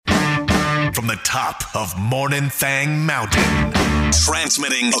from the top of Morning Thang Mountain.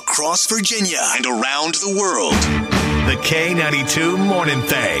 Transmitting across Virginia and around the world. The K92 Morning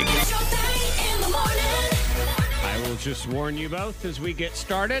Thang. I will just warn you both as we get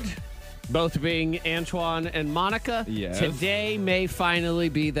started, both being Antoine and Monica. Yes. Today may finally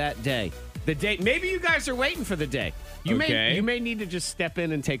be that day. The day. Maybe you guys are waiting for the day. You may need to just step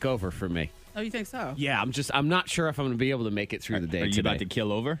in and take over for me. Oh, you think so? Yeah, I'm not sure if I'm going to be able to make it through the day Are you today. about to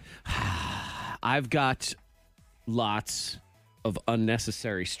kill over? I've got lots of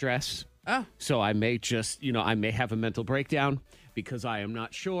unnecessary stress. Oh. So I may just, I may have a mental breakdown because I am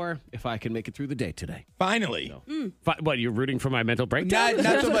not sure if I can make it through the day today. Finally. What, you're rooting for my mental breakdown?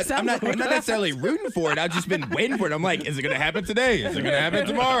 Not so much. I'm not necessarily rooting for it. I've just been waiting for it. I'm like, is it going to happen today? Is it going to happen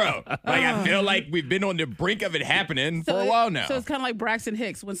tomorrow? Like, I feel like we've been on the brink of it happening for a while now. So it's kind of like Braxton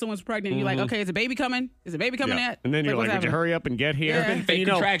Hicks when someone's pregnant. You're like, okay, is a baby coming? Is a baby coming yet? And then you're like, what's would you happening? hurry up and get here? Yeah. It's been fake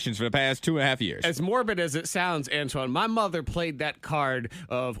contractions for the past 2.5 years. As morbid as it sounds, Antoine, my mother played that card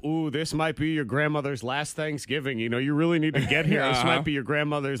of, ooh, this might be your grandmother's last Thanksgiving. You really need to get here. This might be your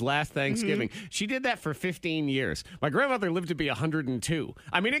grandmother's last Thanksgiving. She did that for 15 years. My grandmother lived to be 102.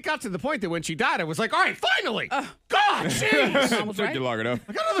 I mean, it got to the point that when she died, I was like, all right, finally. God, jeez. Almost Took right? you long enough.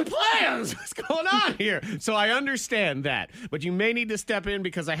 I got other plans. What's going on here? So I understand that. But you may need to step in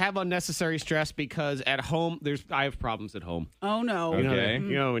because I have unnecessary stress because at home, I have problems at home. Oh, no. Okay.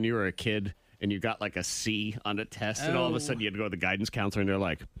 When you were a kid and you got like a C on a test and all of a sudden you had to go to the guidance counselor and they're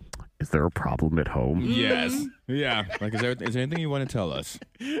like, is there a problem at home? Yes. Yeah. Like, is there anything you want to tell us?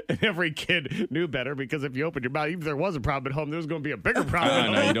 And every kid knew better because if you opened your mouth, even if there was a problem at home, there was going to be a bigger problem at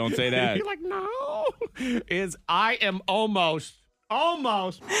No, home. you don't say that. You're like, no. I am almost.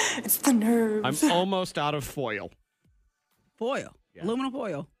 It's the nerves. I'm almost out of foil. Foil. Yeah. Aluminum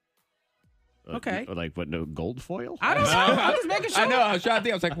foil. Okay. Like, what, no gold foil? I don't know. I'm just making sure. I know. I was trying to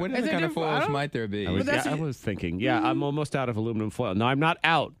think. I was like, what Is other it kind of different? I foils don't- might there be? I was thinking, I'm almost out of aluminum foil. No, I'm not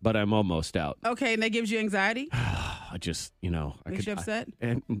out, but I'm almost out. Okay, and that gives you anxiety? I just, I Makes you upset?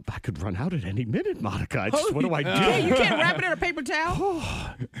 and I could run out at any minute, Monica. What do I do? You can't wrap it in a paper towel?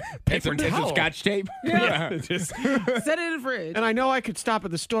 And some scotch tape. Yeah. Just, Set it in the fridge. and I know I could stop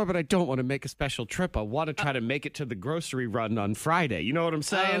at the store, but I don't want to make a special trip. I want to try to make it to the grocery run on Friday. You know what I'm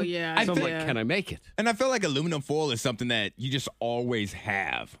saying? Oh, yeah. So I'm Yeah. like, can I make it? And I feel like aluminum foil is something that you just always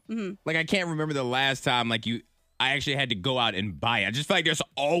have. Like, I can't remember the last time I actually had to go out and buy it. I just feel like there's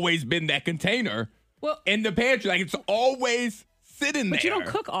always been that container in the pantry. Like, it's always sitting there. But you don't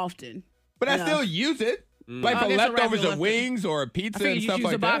cook often. But I No. still use it. Like I for guess a leftovers regular of wings or pizza I figured and you stuff use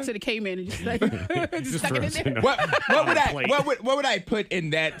like a box that. and it came in and just like just stuck it in there. plate. What would I put in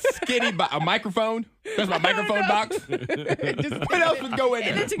that skinny a microphone? That's my microphone box. What else would go in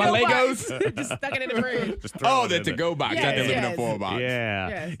And there? the My to-go Legos. box. Just stuck it in the fridge. Oh, the to-go box, not the Yes, aluminum yes. foil box. Yeah.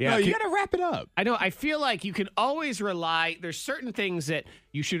 Yes. Yeah. No, you gotta wrap it up. I know. I feel like you can always rely. There's certain things that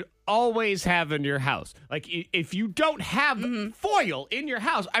you should always have in your house. Like if you don't have foil in your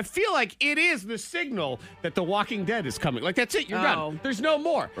house, I feel like it is the signal that The Walking Dead is coming. Like that's it. You're Oh. done. There's no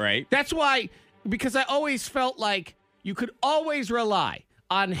more. Right. That's why, because I always felt like you could always rely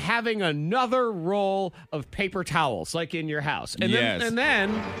on having another roll of paper towels like in your house. And Yes.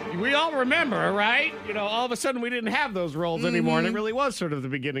 then we all remember, right? All of a sudden we didn't have those rolls anymore, and it really was sort of the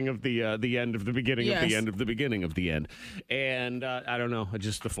beginning of the end of the beginning of the Yes. end of the beginning of the end. And I don't know,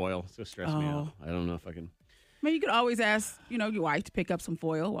 just the foil just stressed me out. I don't know if I can. I mean, you could always ask, your wife to pick up some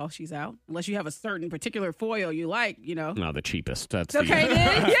foil while she's out, unless you have a certain particular foil you like, No, the cheapest. That's Okay, the,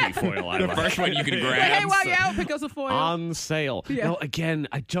 then, that's yeah. the foil I The like. first one you can Like, grab. hey, while you're out, pick up some foil. On sale. Yeah. No, again,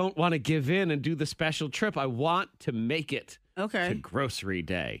 I don't want to give in and do the special trip. I want to make it to Okay. grocery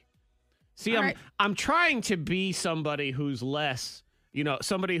day. See, All I'm right. I'm trying to be somebody who's less,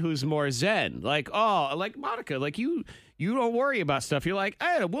 somebody who's more zen. Like, like Monica, like you don't worry about stuff. You're like,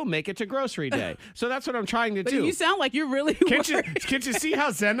 hey, we'll make it to grocery day. So that's what I'm trying to But do. you sound like you're really Can't you see how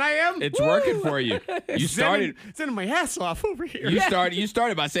zen I am? It's working for you. You started. Zenning my ass off over here. You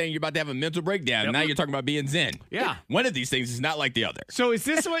started by saying you're about to have a mental breakdown. Yep. Now you're talking about being zen. Yeah. One of these things is not like the other. So is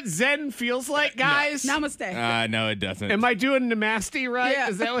this what zen feels like, guys? Namaste. No, it doesn't. Am I doing Namaste right? Yeah.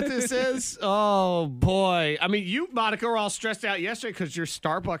 Is that what this is? Oh, boy. I mean, you, Monica, were all stressed out yesterday because your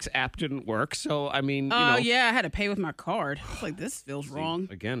Starbucks app didn't work. So, I mean, Oh, yeah, I had to pay with my card. It's like, this feels wrong.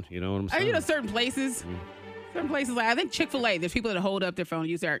 Again, you know what I'm saying? Certain places, like I think Chick-fil-A, there's people that hold up their phone and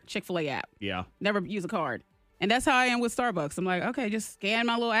use their Chick-fil-A app. Yeah. Never use a card. And that's how I am with Starbucks. I'm like, okay, just scan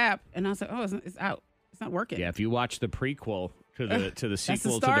my little app. And I was like, oh, it's out. It's not working. Yeah, if you watch the prequel to the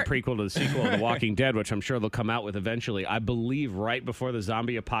sequel, to the prequel, to the sequel of The Walking Dead, which I'm sure they'll come out with eventually. I believe right before the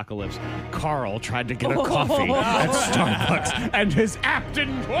zombie apocalypse, Carl tried to get a coffee at Starbucks, and his app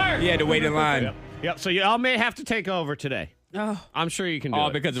didn't work. He had to wait in line. Yep. So y'all may have to take over today. Oh. I'm sure you can do it.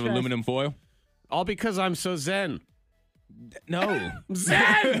 All because of aluminum foil? All because I'm so zen. No.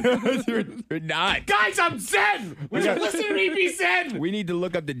 Zen! We're not. Guys, I'm zen! Would you listen to me be zen? We need to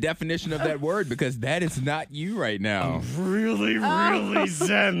look up the definition of that word because that is not you right now. Really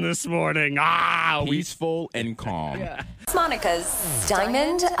zen this morning. Peaceful and calm. Yeah. Monica's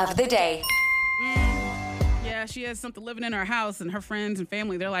Diamond of the Day. Yeah, she has something living in her house, and her friends and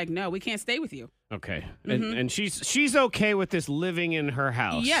family, they're like, no, we can't stay with you. Okay. And she's okay with this living in her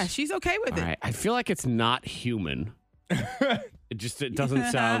house. Yeah, she's okay with it. All right. I feel like it's not human. It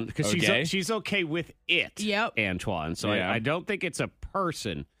doesn't sound, because Okay. she's okay with it. Yep. Antoine. So Yeah. I don't think it's a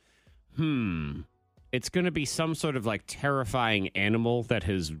person. It's going to be some sort of like terrifying animal that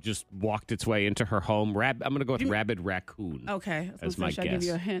has just walked its way into her home. I'm going to go with rabid raccoon. Okay. As my Should I give guess.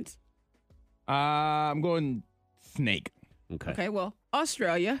 you a hint? I'm going snake. Okay. Okay, well,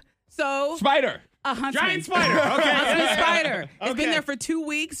 Australia. So Spider. a huntsman. Giant spider. Okay. Huntsman spider. It's been Okay. there for 2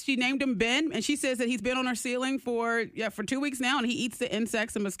 weeks. She named him Ben, and she says that he's been on her ceiling for 2 weeks now, and he eats the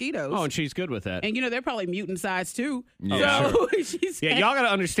insects and mosquitoes. Oh, and she's good with that. And they're probably mutant size too. Yeah. So she's Yeah, y'all got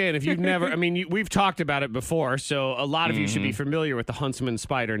to understand if you've never, we've talked about it before, so a lot of you should be familiar with the huntsman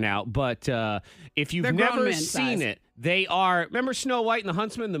spider now. But if you've They're grown never men seen size. it, they are, remember Snow White and the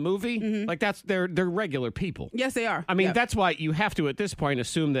Huntsman, the movie? Like they're regular people. Yes, they are. I mean, Yep. that's why you have to, at this point,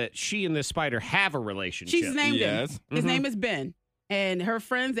 assume that she and this spider have a relationship. She's named Yes. him. His name is Ben. And her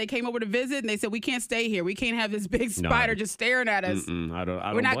friends, they came over to visit, and they said, we can't stay here. We can't have this big spider just staring at us. I don't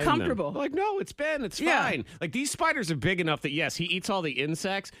We're not blame comfortable. them. Like, no, it's Ben. It's Yeah. fine. Like, these spiders are big enough that, yes, he eats all the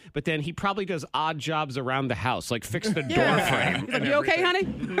insects, but then he probably does odd jobs around the house, like fix the door frame. He's like, you okay,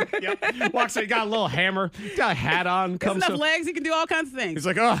 honey? Yep. Walks in, got a little hammer, got a hat on, There's comes enough up. legs, he can do all kinds of things. He's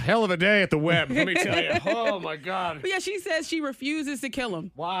like, oh, hell of a day at the web. Let me tell you. Oh, my God. But yeah, she says she refuses to kill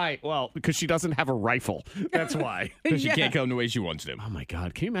him. Why? Well, because she doesn't have a rifle. That's why. Because she Yeah. can't kill him the way she wants to. Oh, my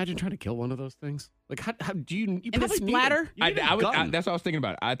God. Can you imagine trying to kill one of those things? Like, how do you And probably the need splatter? a gun. That's what I was thinking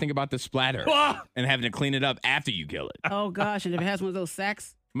about. I think about the splatter Ah! and having to clean it up after you kill it. Oh, gosh. And if it has one of those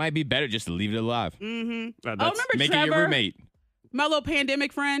sacks. Might be better just to leave it alive. Mm-hmm. That's, remember Make it Trevor? your roommate. My little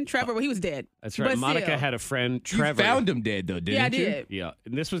pandemic friend, Trevor, well, he was dead. that's right. But Monica still. had a friend, Trevor. You found him dead, though, didn't you? Yeah, I did. Yeah,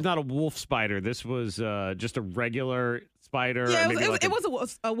 and this was not a wolf spider. This was just a regular spider. Yeah, or maybe like it was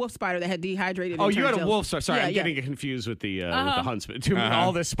a wolf spider that had dehydrated. Oh, and you had turned a to- wolf spider. Sorry, Yeah, I'm yeah. getting confused with the huntsman.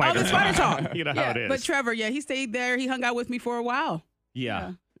 All this All spider the spider talk. You know how Yeah, it is. But Trevor, he stayed there. He hung out with me for a while.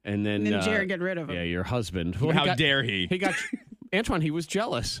 yeah. And then, And then Jared got rid of him. Yeah, your husband. Well, How dare he? He got Antoine. He was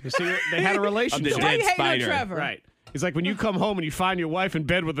jealous. You see, they had a relationship. Of the Why dead you hating on spider. Trevor? Right. He's like, when you come home and you find your wife in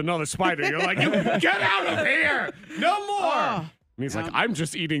bed with another spider, you're like, get out of here. No more. Oh. And he's like, I'm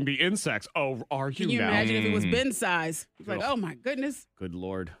just eating the insects. Oh, are you Can you now? imagine if it was Ben's size? He's like, oh my goodness. Good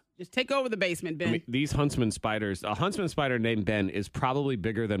Lord. Just take over the basement, Ben. I mean, these huntsman spiders, a huntsman spider named Ben is probably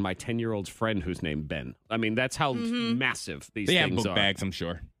bigger than my 10-year-old's friend who's named Ben. I mean, that's how Mm-hmm. massive these They have things book are. bags, I'm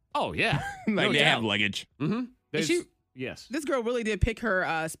sure. Oh, yeah. Like No they doubt. have luggage. There's- she- yes. This girl really did pick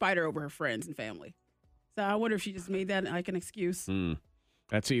her spider over her friends and family. So I wonder if she just made that like an excuse.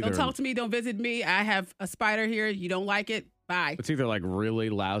 That's either Don't talk to me. Don't visit me. I have a spider here. You don't like it. Bye. it's either like really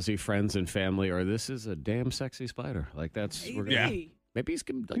lousy friends and family, or this is a damn sexy spider. Like that's we're gonna, Maybe. maybe he's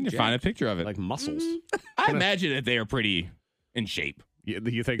gonna You like, can find a picture of it. like muscles. I imagine that they are pretty in shape.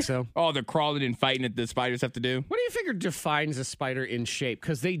 You think so? All the crawling and fighting that the spiders have to do. What do you figure defines a spider in shape?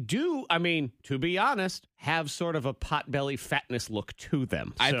 Because they do, I mean, to be honest, have sort of a potbelly fatness look to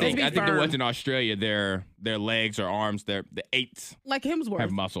them. I So- think the firm. ones in Australia, their legs or arms, the eights Like Hemsworth.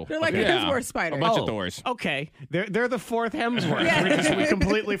 have muscle. They're like Okay. a Yeah. Hemsworth spider. A bunch Oh, of Thors. Okay, they're the fourth Hemsworth. Yeah. We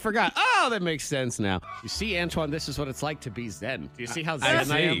completely forgot. Oh, that makes sense now. You see, Antoine, this is what it's like to be Zen. Do you see how I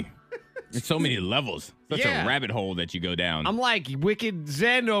Zen I am? see. There's so many levels. Such Yeah. a rabbit hole that you go down. I'm like wicked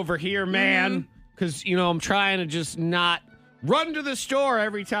Zen over here, man. Because, I'm trying to just not run to the store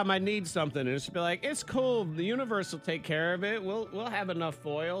every time I need something and just be like, it's cool. The universe will take care of it. We'll have enough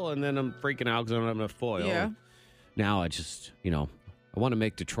foil. And then I'm freaking out because I don't have enough foil. Yeah. Now I just, I want to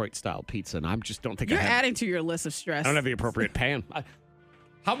make Detroit style pizza and I just don't think You're I have. adding to your list of stress. I don't have the appropriate pan.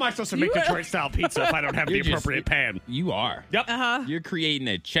 How am I supposed to make Detroit style pizza if I don't have the You're just- appropriate pan? You are. Yep. Uh-huh. You're creating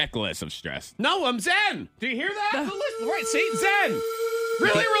a checklist of stress. No, I'm Zen. Do you hear that? Listen, right, see, Zen.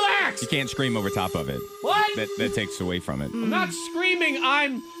 Really relax. You can't scream over top of it. What? That takes away from it. I'm not screaming.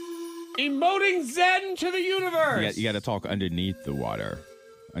 I'm emoting Zen to the universe. You got to talk underneath the water.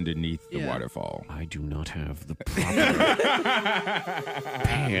 underneath the waterfall. I do not have the proper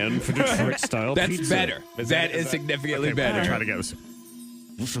pan for Detroit-style pizza. That's better. That is significantly better. Try to get this.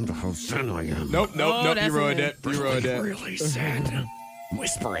 Listen to how zen I am. Nope. You ruined it. You ruined it. Really zen. I'm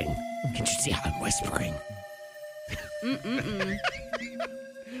whispering. Can you see how I'm whispering?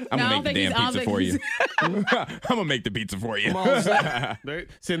 I'm going to make the damn pizza for you. I'm going to make the pizza for you.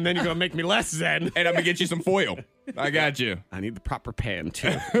 So then you're going to make me less zen. And I'm going to get you some foil. I got you. I need the proper pan,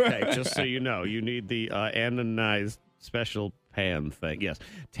 too. Okay, just so you know, you need the anodized special pan thing. Yes,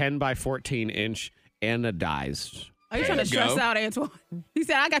 10 by 14 inch anodized. Are you trying to stress out, Antoine? He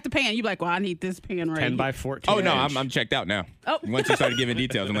said, I got the pan. You be like, well, I need this pan right 10 here. by 14 Oh, no, inch. I'm checked out now. Oh. Once you started giving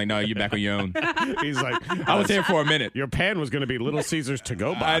details, I'm like, no, you're back on your own. He's like, I was here for a minute. your pan was going to be Little Caesars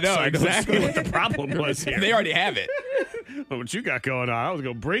to-go box. I know, exactly. What the problem was here. They already have it. What you got going on? I was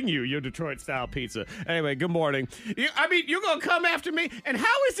going to bring you your Detroit-style pizza. Anyway, good morning. You're going to come after me? And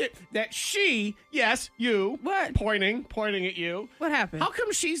how is it that she, yes, you, What? pointing at you. What happened? How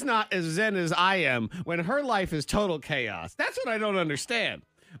come she's not as zen as I am when her life is total chaos? That's what I don't understand.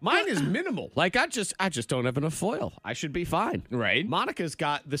 Mine is minimal. Like, I just don't have enough foil. I should be fine. Right. Monica's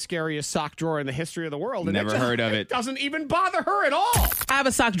got the scariest sock drawer in the history of the world. And Never heard of it. It doesn't even bother her at all. I have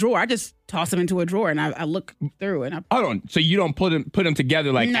a sock drawer. I just toss them into a drawer and I look through and I Hold on. So you don't put them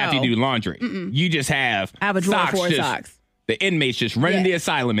together like No. after you do laundry. You just have I have a drawer socks for just- socks. The inmates just running Yeah. the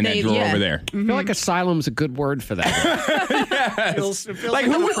asylum in that They- drawer yeah. over there. I feel like asylum's a good word for that. Feels Like,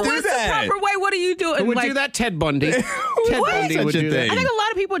 who would do What's the that? proper way? What are you doing? Who would Like, do that? Ted Bundy. Ted Bundy Such would a do thing. that. I think a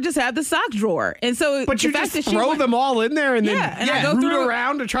lot of people just have the sock drawer. And so But the you fact just that she throw went- them all in there and then Yeah, and I go root through-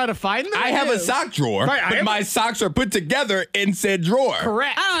 around to try to find them? I have a do. sock drawer, Right, I but have- my socks are put together in said drawer.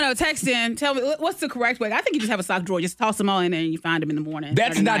 Correct. I don't know. Text in. Tell me what's the correct way. I think you just have a sock drawer. Just toss them all in there and you find them in the morning.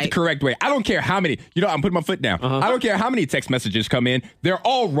 That's or not the night. correct way. I don't care how many. I'm putting my foot down. I don't care how many text messages come in. They're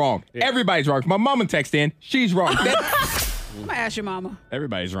all wrong. Everybody's wrong. If my mama texts in, she's wrong. I'm gonna ask your mama.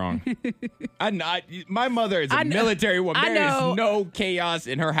 Everybody's wrong. My mother is a I know- military woman. I There is know. no chaos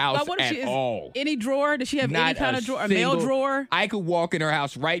in her house But what if at she is all. any drawer? Does she have Not any kind a of drawer? A mail single- drawer? I could walk in her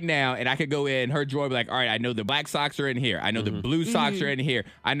house right now and I could go in her drawer and be like, all right, I know the black socks are in here. I know the blue socks are in here.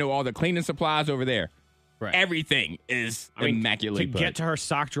 I know all the cleaning supplies over there. Right. Everything is immaculately To put. get to her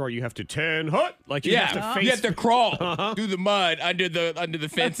sock drawer, you have to turn hut. Like you have to face. you have to crawl through the mud under the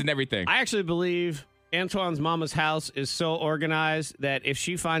fence and everything. I actually believe Antoine's mama's house is so organized that if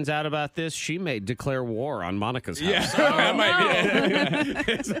she finds out about this, she may declare war on Monica's house. Yeah, that might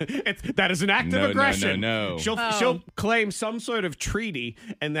be. That is an act No, of aggression. no. She'll claim some sort of treaty,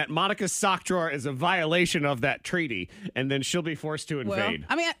 and that Monica's sock drawer is a violation of that treaty, and then she'll be forced to Well, invade.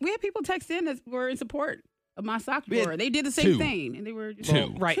 I mean, we had people text in that were in support of my sock We had drawer. They did the same two. thing, and they were just,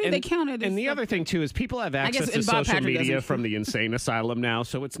 Two. Right, Two, and they counted. And as the a- other thing too is people have access guess- to and Bob social Patrick media doesn't. from the insane asylum now,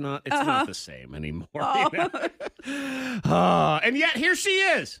 so it's not the same anymore. Oh. You know? And yet here she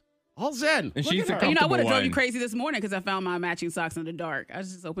is, all zen. And Look she's at the her. You know, I would have drove one. you crazy this morning because I found my matching socks in the dark. I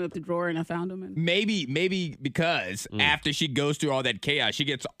just opened up the drawer and I found them. And Maybe because after she goes through all that chaos, she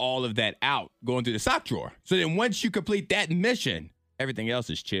gets all of that out going through the sock drawer. So then once you complete that mission, everything else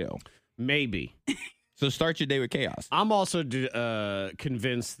is chill. Maybe. So start your day with chaos. I'm also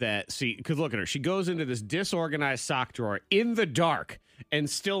convinced that, because look at her. She goes into this disorganized sock drawer in the dark and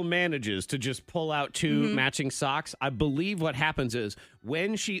still manages to just pull out two matching socks. I believe what happens is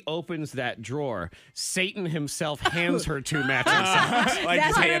when she opens that drawer, Satan himself hands her two matching socks. Like That's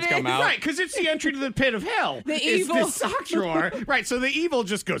his what hands it come is. out. Right, because it's the entry to the pit of hell. The is evil. the sock drawer. Right, so the evil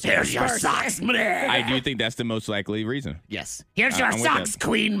just goes, here's your socks. I do think that's the most likely reason. Yes. Here's your I'm with socks, that.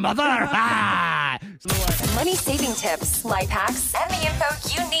 queen mother. Ah! Money saving tips, life hacks, and the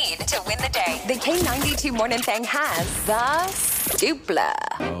info you need to win the day. The K92 Morning Thing has the dupla.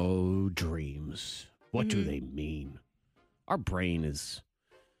 Oh, dreams. What do they mean? Our brain is...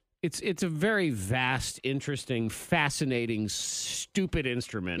 It's a very vast, interesting, fascinating, stupid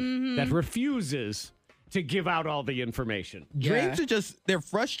instrument that refuses to give out all the information. Dreams are they're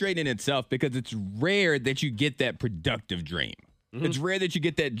frustrating in itself because it's rare that you get that productive dream. It's rare that you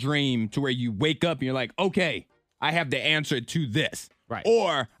get that dream to where you wake up and you're like, okay, I have the answer to this. Right.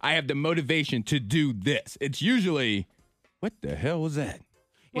 Or I have the motivation to do this. It's usually, what the hell was that?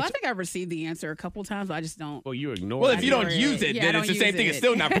 well, I think I've received the answer a couple times. But I just don't. Well, you ignore Well, it. if you don't ignore use it. it, Yeah, I then it's don't the same use thing. it. It's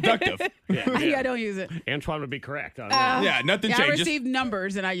still not productive. Yeah, I don't use it. Antoine would be correct on Uh, that. Yeah, nothing Yeah, I changed. Just- received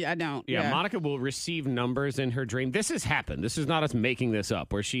numbers and I don't. Yeah, Monica will receive numbers in her dream. This has happened. This is not us making this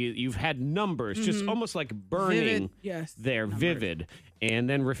up. Where you've had numbers just almost like burning Vivid, yes, there, numbers. vivid, and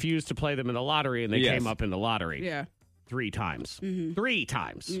then refused to play them in the lottery, and they Yes. came up in the lottery. Yeah. 3 times. 3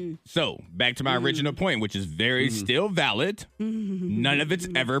 times. So, back to my original point, which is very still valid. None of it's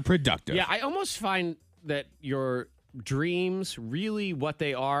ever productive. Yeah, I almost find that your dreams, really what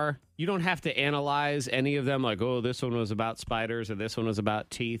they are, you don't have to analyze any of them like, oh, this one was about spiders or this one was about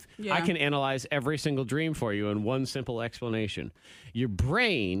teeth. Yeah. I can analyze every single dream for you in one simple explanation. Your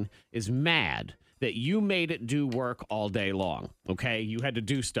brain is mad that you made it do work all day long, okay? You had to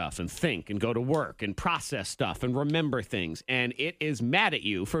do stuff and think and go to work and process stuff and remember things, and it is mad at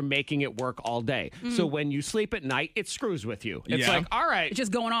you for making it work all day. So when you sleep at night, it screws with you. It's like, all right, It's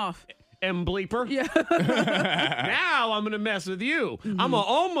just going off. M bleeper. Yeah. Now I'm going to mess with you. I'm going to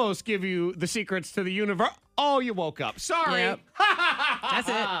almost give you the secrets to the universe. Oh, you woke up. Sorry. Yep. That's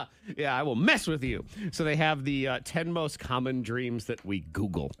it. Yeah, I will mess with you. So they have the 10 most common dreams that we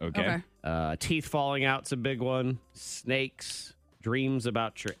Google. Okay. Teeth falling out's a big one. Snakes. Dreams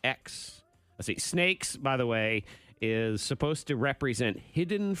about your ex. Let's see. Snakes, by the way, is supposed to represent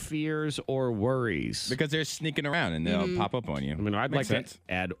hidden fears or worries. Because they're sneaking around and they'll pop up on you. I mean, I'd Makes like sense. to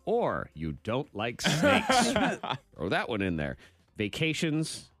add, or you don't like snakes. Throw that one in there.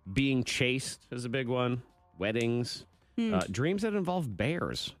 Vacations, being chased is a big one. Weddings, dreams that involve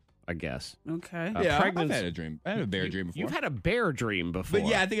bears, I guess. Okay. Yeah, I've pregnancy- had a dream. I had a bear dream before. You've had a bear dream before. But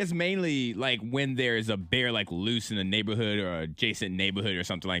yeah, I think it's mainly like when there's a bear like loose in a neighborhood or adjacent neighborhood or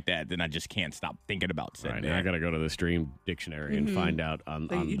something like that, then I just can't stop thinking about said Right, bear. now I got to go to this dream dictionary and find out on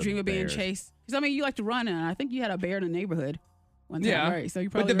You the dream of being bears. chased. Because, I mean, you like to run, and I think you had a bear in the neighborhood one time, right? So you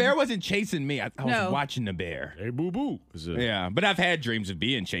but probably the bear wasn't chasing me. I was No. watching the bear. Hey, boo-boo. Yeah, but I've had dreams of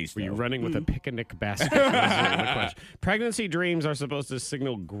being chased. Were you though. running with a picnic basket? That's the question. Pregnancy dreams are supposed to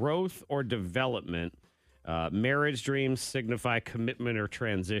signal growth or development. Marriage dreams signify commitment or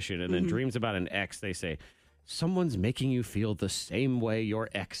transition. And then dreams about an ex, they say, someone's making you feel the same way your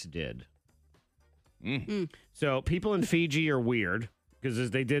ex did. So people in Fiji are weird because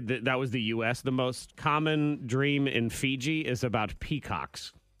as they did, that was the U.S. The most common dream in Fiji is about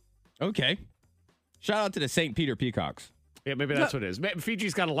peacocks. Okay. Shout out to the St. Peter Peacocks. Yeah, maybe that's what it is.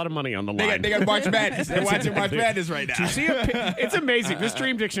 Fiji's got a lot of money on the They line. got March Madness. They're watching March Madness right now. To see it's amazing. This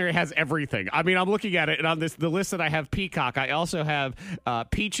dream dictionary has everything. I mean, I'm looking at it, and on the list that I have peacock, I also have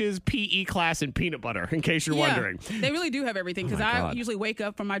peaches, PE class, and peanut butter, in case you're wondering. They really do have everything because my I God. usually wake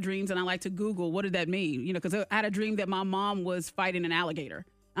up from my dreams and I like to Google what did that mean? You know, because I had a dream that my mom was fighting an alligator.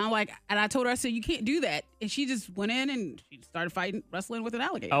 And I'm like, and I told her, I said, you can't do that. And she just went in and she started wrestling with an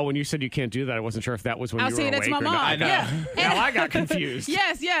alligator. Oh, when you said you can't do that, I wasn't sure if that was when I you was were saying awake that's my or mom. not. I know. Yeah. Now I got confused.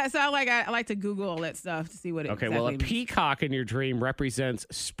 Yes. So I like to Google all that stuff to see what it Okay, exactly well, a means. peacock in your dream represents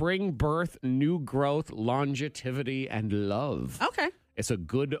spring birth, new growth, longevity, and love. Okay. It's a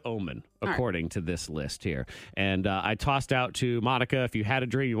good omen, All right. according to this list here. And I tossed out to Monica, if you had a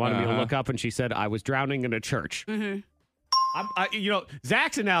dream you wanted me to look up, and she said, I was drowning in a church.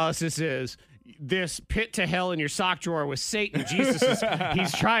 Zach's analysis is this pit to hell in your sock drawer with Satan.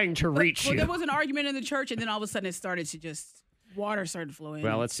 He's trying to reach Well, you. there was an argument in the church, and then all of a sudden it started to just, water started flowing.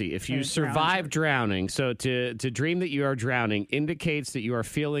 Well, let's see. If you Started survive drowning. drowning, so to dream that you are drowning indicates that you are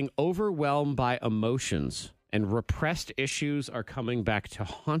feeling overwhelmed by emotions and repressed issues are coming back to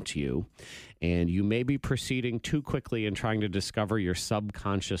haunt you, and you may be proceeding too quickly and trying to discover your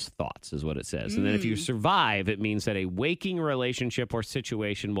subconscious thoughts, is what it says. And then if you survive, it means that a waking relationship or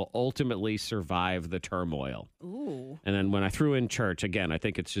situation will ultimately survive the turmoil. Ooh. And then when I threw in church, again, I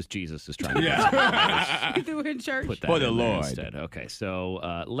think it's just Jesus is trying to You threw it in church. put that For the in there Lord. instead. Okay,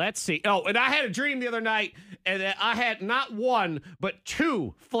 so let's see. Oh, and I had a dream the other night, and I had not one, but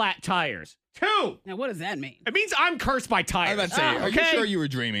 2 flat tires. 2! Now, what does that mean? It means I'm cursed by I tires. was about to say, are you okay? sure you were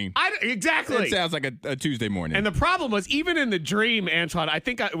dreaming? Exactly. It sounds like a Tuesday morning. And the problem was, even in the dream, Antoine, I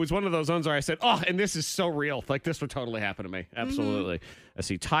think it was one of those ones where I said, oh, and this is so real. Like, this would totally happen to me. Absolutely. I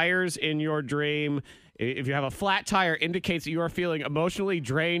see tires in your dream. If you have a flat tire, indicates that you are feeling emotionally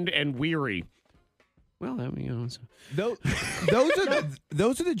drained and weary. Well, I mean, those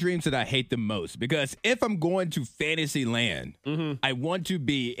are the dreams that I hate the most because if I'm going to Fantasyland, I want to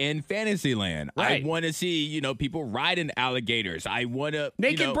be in Fantasyland. Right. I want to see, people riding alligators. I want to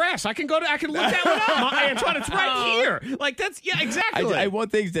naked breasts. I can look that one up. Antoine, it's right here. Like, that's, yeah, exactly. I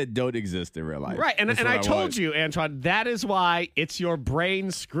want things that don't exist in real life. Right, and That's I what told want. you, Antoine, that is why it's your brain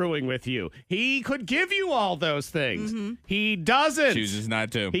screwing with you. He could give you all those things. He doesn't. Chooses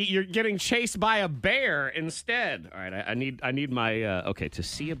not to. You're getting chased by a bear instead. All right, I need my to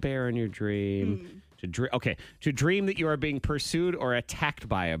see a bear in your dream. To dream that you are being pursued or attacked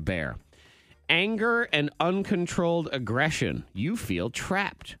by a bear. Anger and uncontrolled aggression. You feel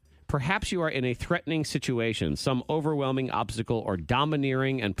trapped. Perhaps you are in a threatening situation, some overwhelming obstacle or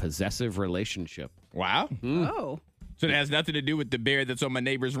domineering and possessive relationship. Wow. Oh. So it has nothing to do with the bear that's on my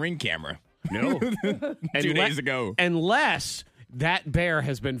neighbor's Ring camera. No. 2 days ago. Unless that bear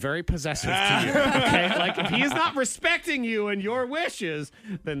has been very possessive to you. Okay? Like, if he is not respecting you and your wishes,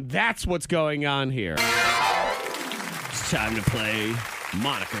 then that's what's going on here. It's time to play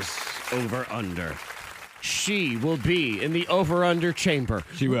Monica's Over-Under. She will be in the over-under chamber.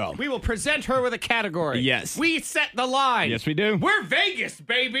 She will. We will present her with a category. Yes. We set the line. Yes, we do. We're Vegas,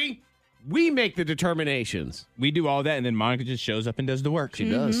 baby. We make the determinations. We do all that, and then Monica just shows up and does the work. She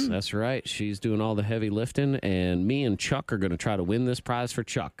does. That's right. She's doing all the heavy lifting, and me and Chuck are going to try to win this prize for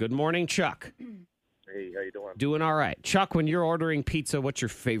Chuck. Good morning, Chuck. Hey, how you doing? Doing all right. Chuck, when you're ordering pizza, what's your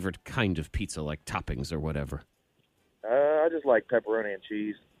favorite kind of pizza, like toppings or whatever? I just like pepperoni and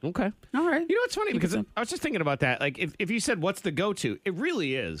cheese. Okay. All right. You know what's funny? Because I was just thinking about that. Like, if you said, what's the go-to? It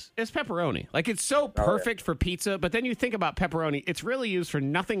really is. It's pepperoni. Like, it's so perfect for pizza, but then you think about pepperoni, it's really used for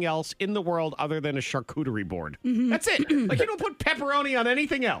nothing else in the world other than a charcuterie board. That's it. Like, you don't put pepperoni on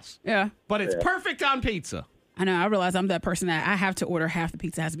anything else. Yeah. But it's perfect on pizza. I know. I realize I'm that person that I have to order half the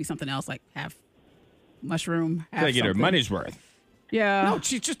pizza. It has to be something else, like half mushroom, half Gotta get her something. money's worth. Yeah. No,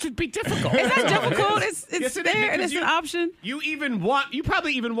 she's just to be difficult. It's not difficult. It's Yes, it is, there and because it's an option. You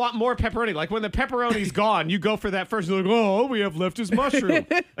probably even want more pepperoni. Like when the pepperoni's gone, you go for that first. You're like, oh, all we have left is mushroom.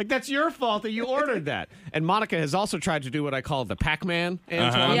 Like that's your fault that you ordered that. And Monica has also tried to do what I call the Pac-Man,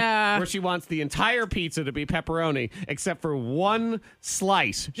 Antoine, Yeah. where she wants the entire pizza to be pepperoni except for one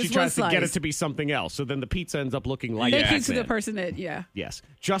slice. She Just tries one to get it slice. to be something else. So then the pizza ends up looking like Thank you to Pac-Man. the person that, Yes,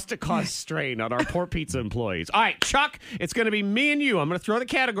 just to cause strain on our poor pizza employees. All right, Chuck, it's going to be me and you. I'm going to throw the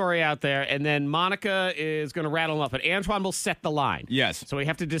category out there, and then Monica is going to rattle them up, and Antoine will set the line. Yes. So we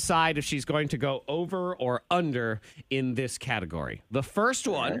have to decide if she's going to go over or under in this category. The first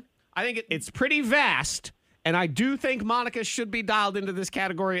one, I think it's pretty vast, and I do think Monica should be dialed into this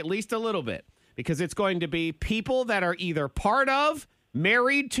category at least a little bit, because it's going to be people that are either part of,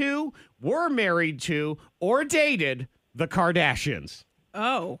 married to, were married to, or dated the Kardashians.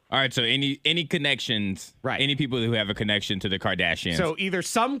 Oh. All right, so any connections, Right. any people who have a connection to the Kardashians. So either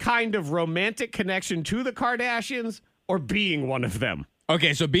some kind of romantic connection to the Kardashians or being one of them.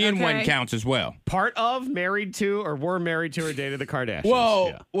 okay, so being Okay. one counts as well. Part of, married to, or were married to, or dated the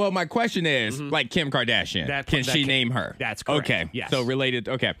Kardashians. Well, my question is, like Kim Kardashian, can she name her? That's correct. Okay, Yes. so related.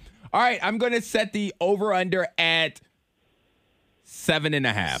 Okay, all right. I'm going to set the over/under at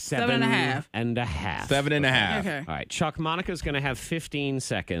 7.5. 7.5. 7.5. 7.5. Okay. All right, Chuck, Monica's going to have 15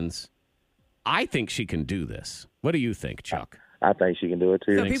 seconds. I think she can do this. What do you think, Chuck? I think she can do it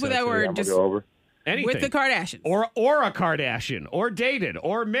too. So people that were I'm just gonna go over. Anything. with the Kardashians. Or a Kardashian, or dated,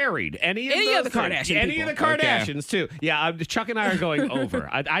 or married. Any of the those Kardashian things. Any of the people. Kardashians, too. Yeah, Chuck and I are going over.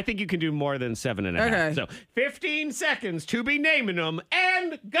 I think you can do more than 7.5. Okay. So 15 seconds to be naming them,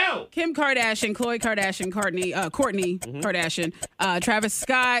 and go. Kim Kardashian, Khloe Kardashian, Kourtney Kardashian, Travis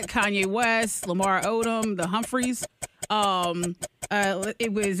Scott, Kanye West, Lamar Odom, the Humphreys.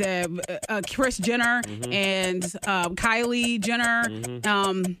 It was Kris Jenner and Kylie Jenner,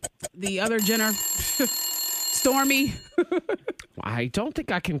 the other Jenner, Stormy. I don't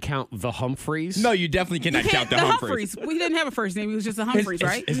think I can count the Humphreys. No, you definitely cannot count the Humphreys. We didn't have a first name. It was just the Humphreys,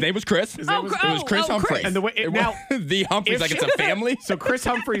 right? His name was Chris. It was Chris Humphreys. Chris. And the way now, the Humphreys, if like she- it's a family. So Chris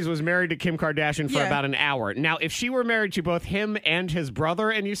Humphreys was married to Kim Kardashian for Yeah. about an hour. Now, if she were married to both him and his brother,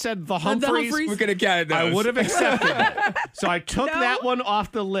 and you said the Humphreys, Humphreys? We could have counted those. I would have accepted it. So I took No? that one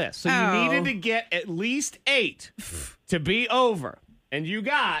off the list. So you Oh. needed to get at least 8 to be over. And you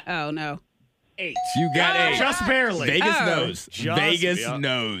got Oh, no. 8. You got Oh, eight. Just barely. Vegas Oh. knows. Vegas yeah.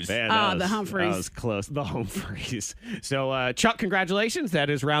 knows. Man, Ah, that the was- Humphreys. That was close. The Humphreys. So, Chuck, congratulations. That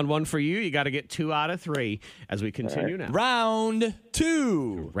is round 1 for you. You got to get 2 out of 3 as we continue now. Round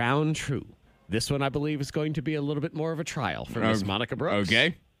 2. Round 2. This one, I believe, is going to be a little bit more of a trial for Miss Monica Brooks.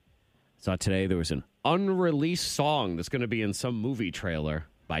 Okay. So today there was an unreleased song that's going to be in some movie trailer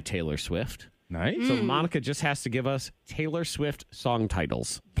by Taylor Swift. Nice. So Monica just has to give us Taylor Swift song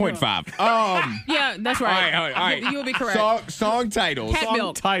titles. 0.5. Yeah, that's right. All right. You'll be correct. Song titles. Cat Song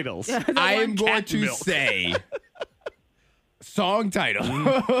milk. titles. I am going Cat to milk. say song title.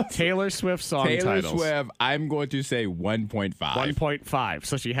 Taylor Swift song Taylor titles. Swift, I'm going to say 1.5. 1.5.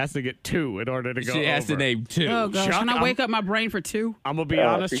 So she has to get 2 in order to go She has to over. name 2. Oh, gosh. Chuck, Can I I'm- wake up my brain for 2? I'm going to be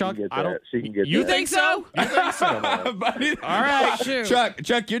honest, she Chuck. Can get I don't. that. She can get You that. think so? You think so? Buddy. All right. Shoot.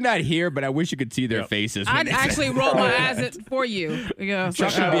 Chuck, you're not here, but I wish you could see their faces. when I'd they say- actually roll my eyes for you. Yeah, so-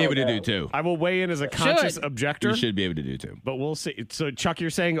 Chuck should be able to do 2. I will weigh in as a conscious objector, You should be able to do 2. but we'll see. So, Chuck, you're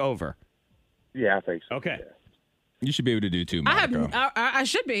saying over. Yeah, I think so. Okay. Yeah. You should be able to do two, I have. Monica. I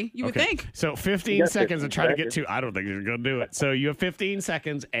should be. You would think. So 15 You got seconds to 15 try to get seconds. to. I don't think you're going to do it. So you have 15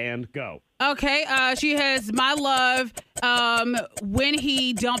 seconds and go. Okay. She has my love. When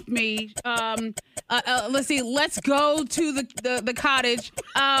he dumped me. Let's see. Let's go to the cottage.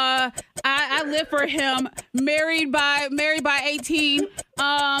 I live for him. Married by 18.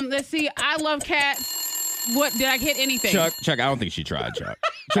 Let's see. I love cats. What did I hit anything? Chuck, I don't think she tried, Chuck.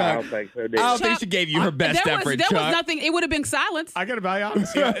 I Chuck, don't think so, I dude. don't think she gave you her best effort, There Chuck. was nothing. It would have been silence. I got to be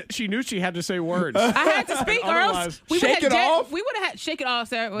honest. She knew she had to say words. I had to speak, or else Otherwise- we would Shake have it off? We would have had shake it off.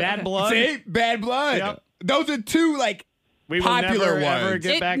 Sarah. Bad blood. See? Bad blood. Yep. Those are two, We will popular never, ever ones.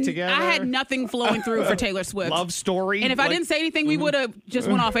 get back together. I had nothing flowing through for Taylor Swift. Love story. And if I like- didn't say anything, we would have just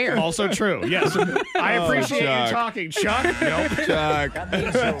went off air. Also true. Yes. I appreciate Chuck. you talking, Chuck. Nope. Chuck.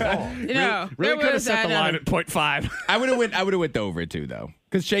 Really could have was set the line at 0.5. I would have went over it too, though.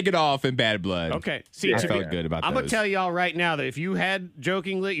 Because Shake It Off and Bad Blood. Okay. See, I to felt be- good about I'm those. going to tell y'all right now that if you had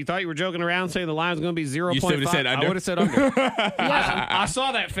jokingly, you thought you were joking around saying the line was going to be 0.5, still would've said under? I would have said under. I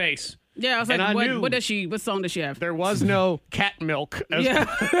saw that face. Yeah, I was And like, I knew- what song does she have? There was no cat milk as Yeah.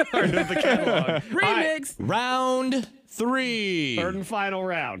 part of the catalog. All right, Remix. Round 3. third and final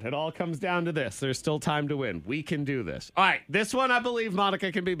round. It all comes down to this. There's still time to win. We can do this. All right, this one I believe Monica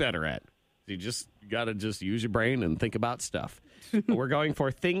can be better at. You just got to just use your brain and think about stuff. We're going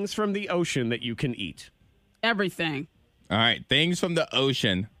for things from the ocean that you can eat. Everything. All right. Things from the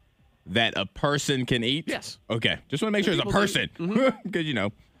ocean that a person can eat? Yes. Okay. Just want to make sure it's a People person. can- Because, you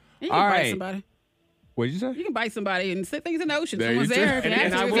know. You can All bite right. somebody. What did you say? You can bite somebody and set things in the ocean. There Someone's you go. there. If you And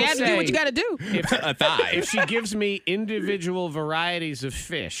have I to, if will you have to do what say- you got to do. A thigh. If she gives me individual varieties of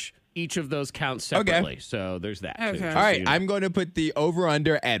fish, each of those counts separately. So there's that. too. Okay. Just All so right. you know. I'm going to put the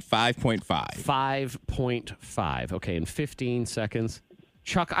over-under at 5.5. 5.5. Okay, in 15 seconds.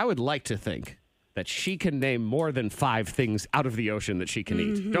 Chuck, I would like to think that she can name more than 5 things out of the ocean that she can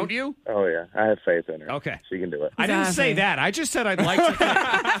eat. Don't you? Oh, yeah. I have faith in her. Okay. She can do it. I didn't say Exactly. that. I just said I'd like to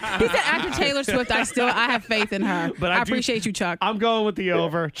think. He said after Taylor Swift, I have faith in her. But I I do- appreciate you, Chuck. I'm going with the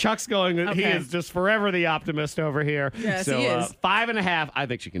over. Chuck's going with, he Okay. is just forever the optimist over here. Yes, so, he is. 5.5. I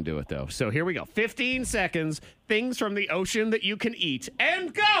think she can do it, though. So here we go. 15 seconds. Things from the ocean that you can eat.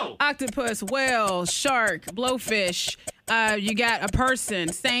 And go! Octopus, whale, shark, blowfish. You got a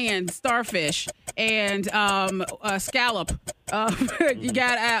person, sand, starfish, and a scallop. You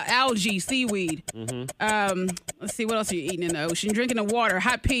got algae, seaweed. Let's see, what else are you eating in the ocean? Drinking the water,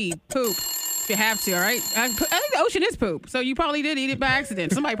 hot pee, poop. If you have to, all right? I think the ocean is poop, so you probably did eat it by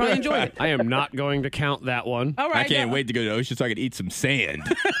accident. Somebody probably enjoyed it. I am not going to count that one. All right. I can't go. wait to go to the ocean so I can eat some sand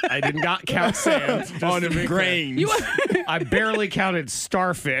I did not count sand. just on to the be clear. grains. I barely counted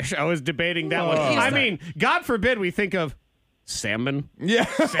starfish. I was debating that one. Oh. I mean, God forbid we think of salmon, Yeah.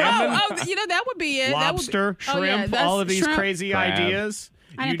 salmon, That would be it. lobster, That would be, shrimp, that's all of these shrimp. crazy Crab. ideas.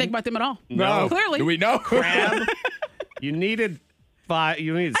 I didn't think about them at all. No. Clearly. Do we know? Crab. You needed 5.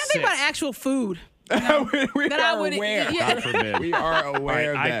 You needed I didn't 6. think about actual food. we That I are would- aware. yeah. God forbid. We are All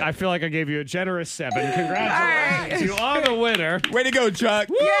aware right, of that. I feel like I gave you a generous 7. Congratulations. You are the winner. Way to go, Chuck.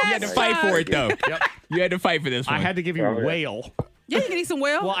 You had to fight for it, though. Yep. You had to fight for this one. I had to give you Oh, yeah. whale. Yeah, you can eat some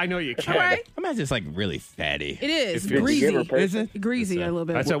whale. Well, I know you can. All right. I'm not just like really fatty. It is. If you- Greasy. Did you give her person? Greasy a little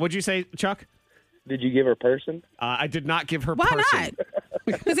bit. So what'd you say, Chuck? Did you give her person? I did not give her Why person. not?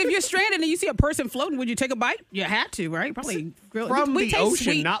 Because if you're stranded and you see a person floating, would you take a bite? You had to, right? Probably grill it. From We the taste ocean,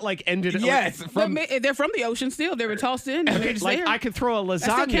 sweet. not like ended. Yes, But from they're from the ocean still. They were tossed in. And they're just Like there. I could throw a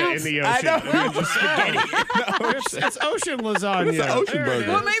still lasagna in counts. the I ocean. know. Just spaghetti. it's ocean lasagna. It's an ocean There it burger. is.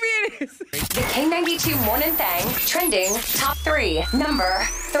 Well, maybe it is. The K92 Morning Thang trending top 3. Number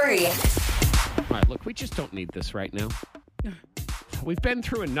 3. All right, look, we just don't need this right now. We've been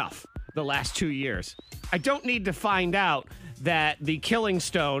through enough the last 2 years. I don't need to find out that the Killing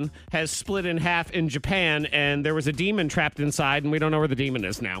Stone has split in half in Japan and there was a demon trapped inside and we don't know where the demon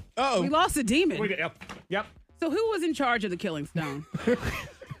is now. Oh, We lost a demon. Yep. So who was in charge of the Killing Stone?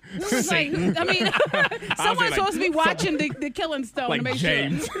 Satan. I mean, someone's like- supposed to be watching the Killing Stone to like make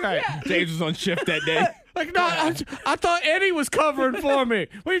James. sure. Right. James was on shift that day. Like, no, I thought Eddie was covering for me.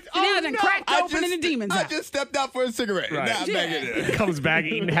 Wait, Now then cracked open and the demons I out. just stepped out for a cigarette. Right. Now I'm back in it. Comes back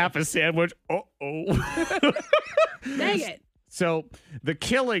eating half a sandwich. Uh-oh. Dang it. So the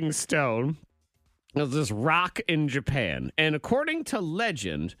Killing Stone is this rock in Japan. And according to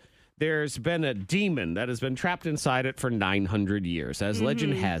legend, there's been a demon that has been trapped inside it for 900 years. As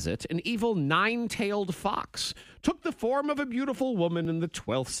legend has it, an evil 9-tailed fox took the form of a beautiful woman in the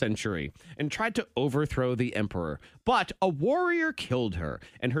 12th century and tried to overthrow the emperor. But a warrior killed her,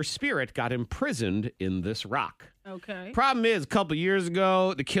 and her spirit got imprisoned in this rock. Okay. Problem is, a couple years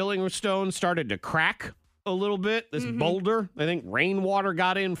ago, the Killing Stone started to crack. a little bit, this boulder. I think rainwater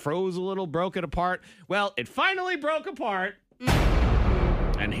got in, froze a little, broke it apart. Well, it finally broke apart.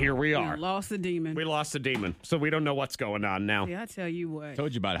 And here we are. We lost the demon. We lost the demon. So we don't know what's going on now. Yeah, I tell you what.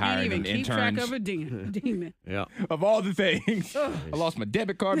 Told you about Can't hiring even an keep intern. track of a demon. Yeah. Of all the things, I lost my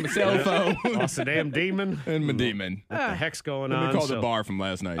debit card, my cell phone, Lost the damn demon. and my demon. What the heck's going Let on? me call the bar from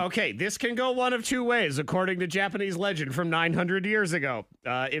last night. Okay, this can go one of two ways, according to Japanese legend from 900 years ago.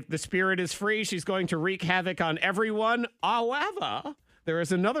 If the spirit is free, she's going to wreak havoc on everyone. However, there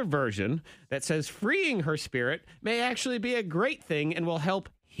is another version that says freeing her spirit may actually be a great thing and will help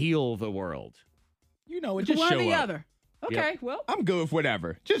heal the world. You know it. Just One show or the up. other. Okay, well. I'm good with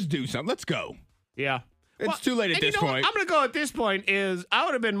whatever. Just do something. Let's go. Yeah. It's too late at And this you know what? point. I'm going to go at this point is I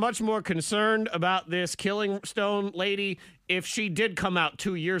would have been much more concerned about this Killing Stone lady if she did come out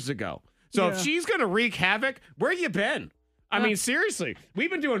 2 years ago. So if she's going to wreak havoc, where you been? I mean, seriously,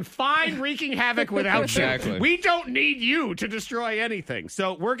 we've been doing fine wreaking havoc without Exactly. you. We don't need you to destroy anything.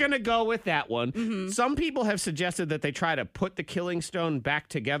 So we're going to go with that one. Some people have suggested that they try to put the Killing Stone back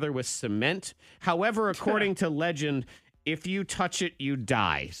together with cement. However, according to legend, if you touch it, you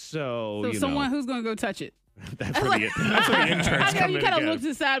die. So you someone know. who's going to go touch it. That's where the interns I know come you in kind of again. look to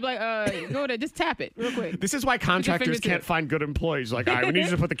the side like, go there, just tap it real quick. This is why contractors fingertip. can't find good employees. Like, all right, we need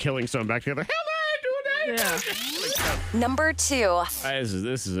you to put the Killing Stone back together. Hell no, I do that. Yeah. Number 2.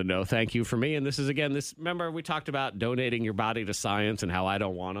 This is a no thank you for me. And this is, again, remember we talked about donating your body to science and how I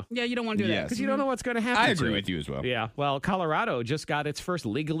don't want to. Yeah, you don't want to do that. Yes. Because you don't know what's going to happen. I to agree it. with you as well. Yeah. Well, Colorado just got its first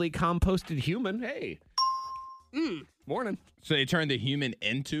legally composted human. Hey. Morning. So they turned the human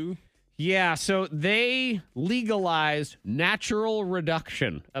into. Yeah, so they legalized natural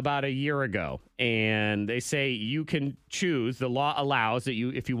reduction about a year ago. And they say you can choose, the law allows that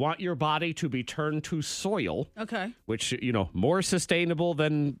if you want your body to be turned to soil, Okay. which, more sustainable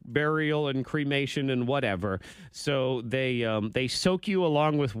than burial and cremation and whatever. So they soak you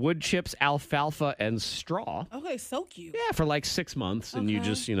along with wood chips, alfalfa, and straw. Okay, so cute. Yeah, for like 6 months, and you Okay.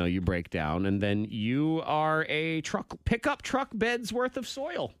 just, you break down, and then you are a pickup truck bed's worth of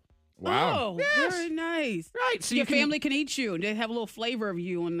soil. Wow. Oh, very nice. Right, so Your you can- family can eat you. They have a little flavor of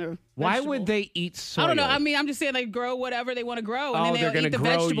you on their Why vegetable. would they eat soil? I don't know. I mean, I'm just saying they grow whatever they want to grow, and Oh, then they're they'll eat gonna the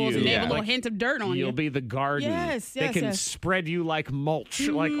grow vegetables, you. and they have Yeah. a little Like, hint of dirt on You'll you. be the garden. Yes, They yes, can yes. spread you like mulch,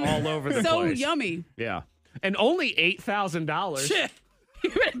 like all over the So place. yummy. Yeah. And only $8,000. Shit. You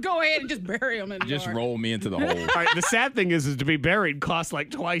better go ahead and just bury them in the Just yard. roll me into the hole. All right, the sad thing is to be buried costs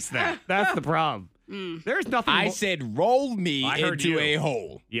like twice that. That's the problem. There's nothing I more- said roll me I heard into you. a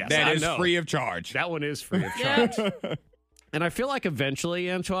hole. Yes, that I is know. free of charge. That one is free of Yeah. charge. And I feel like eventually,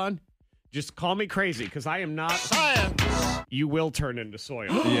 Antoine, just call me crazy because I am not. You will turn into soil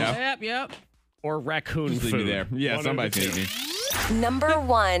Yeah. Yep. or raccoon Just leave food. me there. Yeah, One of somebody's the hitting two. me. Number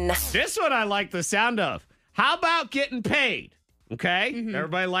 1. This one I like the sound of. How about getting paid? Okay?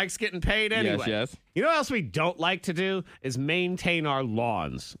 Everybody likes getting paid anyway. Yes. You know what else we don't like to do is maintain our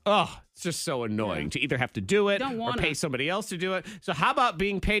lawns. Oh, it's just so annoying to either have to do it Don't or wanna. pay somebody else to do it. So how about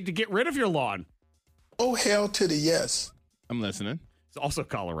being paid to get rid of your lawn? Oh, hell to the yes. I'm listening. It's also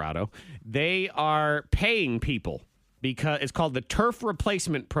Colorado. They are paying people because it's called the Turf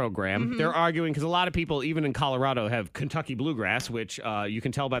Replacement Program. They're arguing because a lot of people, even in Colorado, have Kentucky bluegrass, which you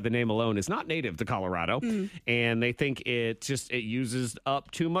can tell by the name alone is not native to Colorado. And they think it uses up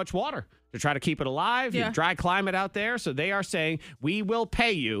too much water to try to keep it alive. Yeah. Dry climate out there. So they are saying, we will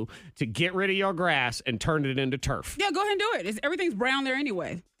pay you to get rid of your grass and turn it into turf. Yeah, go ahead and do it. Everything's brown there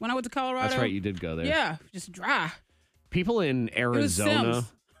anyway. When I went to Colorado. That's right. You did go there. Yeah, just dry. People in was Arizona,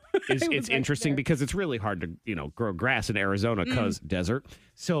 Sims. it's was right interesting there. because it's really hard to grow grass in Arizona because desert.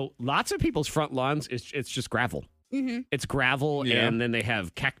 So lots of people's front lawns it's just gravel. It's gravel, Yeah. and then they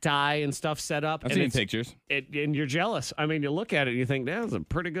have cacti and stuff set up. I've and seen it's- pictures. and you're jealous. I mean, you look at it and you think that's a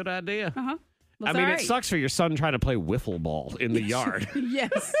pretty good idea. Uh-huh. I mean, it sucks for your son trying to play wiffle ball in the yard.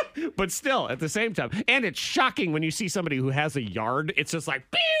 Yes. But still, at the same time. And it's shocking when you see somebody who has a yard. It's just like,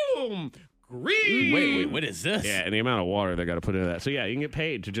 boom, green. Wait, what is this? Yeah, and the amount of water they got to put into that. So, yeah, you can get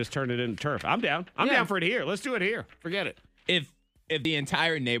paid to just turn it into turf. I'm down. I'm Yeah. down for it here. Let's do it here. Forget it. If the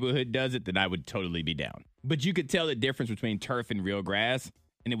entire neighborhood does it, then I would totally be down. But you could tell the difference between turf and real grass,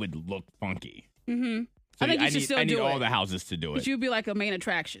 and it would look funky. Mm-hmm. So I think you should need, still I need do all it. the houses to do But it. you'd be like a main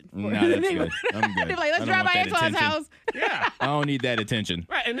attraction. No, that's good. I'm good. They're like, I let's don't drive want by that Antoine's attention. house. Yeah. I don't need that attention.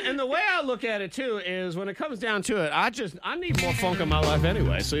 Right, and the way I look at it, too, is when it comes down to it, I need more funk in my life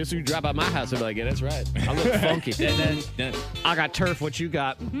anyway. So if you drive by my house, I'll be like, yeah, that's right. I look funky. I got turf. What you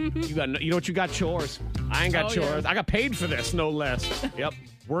got? You know what you got? Chores. I ain't got Oh, chores. yeah. I got paid for this, no less. Yep.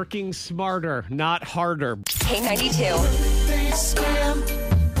 Working smarter, not harder. K92.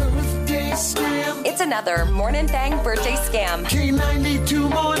 It's another Morning Thang birthday scam.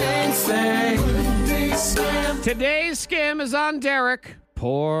 K92 Morning Thang birthday scam. Today's scam is on Derek.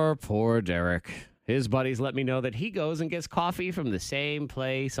 Poor Derek. His buddies let me know that he goes and gets coffee from the same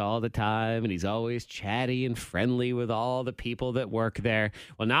place all the time, and he's always chatty and friendly with all the people that work there.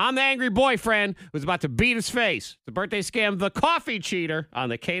 Well, now I'm the angry boyfriend who's about to beat his face. The birthday scam, the coffee cheater, on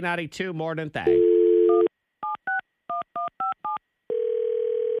the K92 Morning Thang.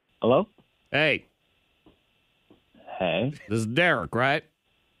 Hello? Hey, Hey. this is Derek, right?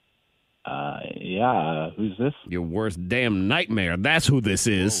 Yeah. Who's this? Your worst damn nightmare. That's who this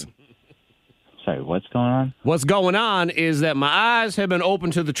is. Sorry, what's going on? What's going on is that my eyes have been open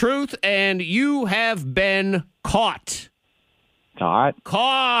to the truth, and you have been caught. Caught?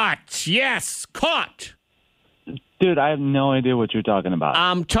 Caught! Yes, caught! Dude, I have no idea what you're talking about.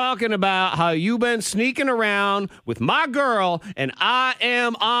 I'm talking about how you've been sneaking around with my girl, and I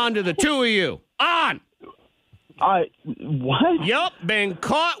am on to the two of you. On! What? Yup, been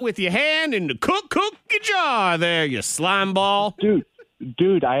caught with your hand in the cookie jar there, you slime ball.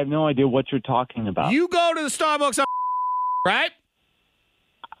 Dude, I have no idea what you're talking about. You go to the Starbucks on right?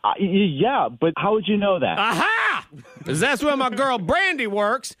 Yeah, but how would you know that? Aha! Because that's where my girl Brandy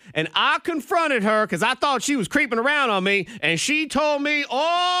works, and I confronted her because I thought she was creeping around on me, and she told me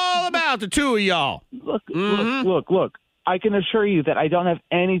all about the two of y'all. Look. I can assure you that I don't have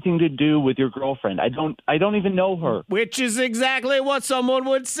anything to do with your girlfriend. I don't even know her. Which is exactly what someone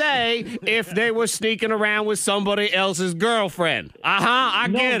would say if they were sneaking around with somebody else's girlfriend. I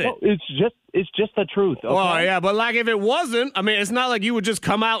get it. No, it's just the truth. Okay? Well, yeah, but like if it wasn't, I mean, it's not like you would just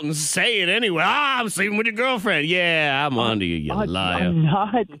come out and say it anyway. I'm sleeping with your girlfriend. Yeah, I'm onto you, you liar.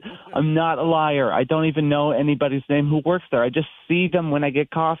 I'm not a liar. I don't even know anybody's name who works there. I just see them when I get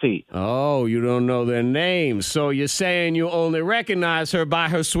coffee. Oh, you don't know their names. So you're saying you only recognize her by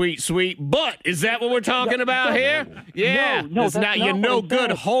her sweet, sweet butt. Is that what we're talking about here? Yeah. No, it's not your no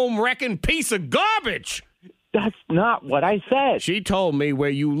good home wrecking piece of garbage. That's not what I said. She told me where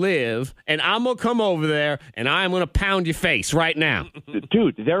you live, and I'm going to come over there, and I'm going to pound your face right now.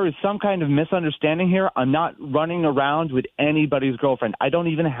 Dude, there is some kind of misunderstanding here. I'm not running around with anybody's girlfriend. I don't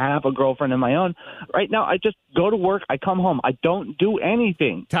even have a girlfriend of my own. Right now, I just go to work, I come home. I don't do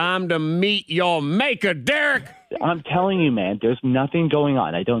anything. Time to meet your maker, Derek. I'm telling you, man, there's nothing going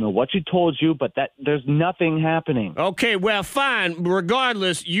on. I don't know what she told you, but there's nothing happening. Okay, well, fine.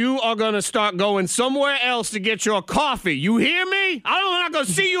 Regardless, you are going to start going somewhere else to get your coffee. You hear me? I'm not going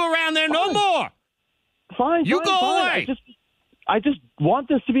to see you around there no more. Fine. You go away. I just want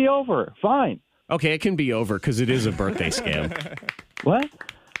this to be over. Fine. Okay, it can be over because it is a birthday scam. What?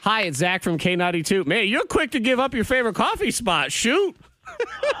 Hi, it's Zach from K92. Man, you're quick to give up your favorite coffee spot. Shoot.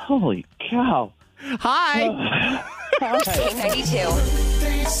 Holy cow. Hi. K92.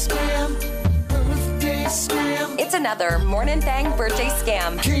 It's another Morning Thang birthday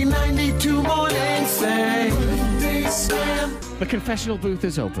scam. K92 Morning Thang birthday scam. The confessional booth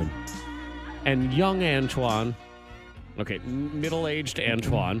is open. And young Antoine, okay, middle-aged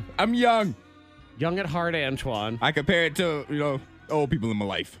Antoine. I'm young. Young at heart Antoine. I compare it to, old people in my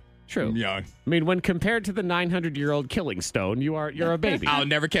life. True. I'm young. I mean, when compared to the 900-year-old Killing Stone, you're a baby. I'll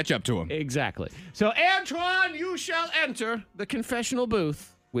never catch up to him. Exactly. So, Antoine, you shall enter the confessional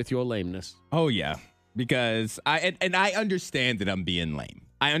booth with your lameness. Oh, yeah. Because I understand that I'm being lame.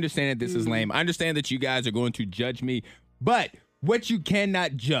 I understand that this is lame. I understand that you guys are going to judge me. But what you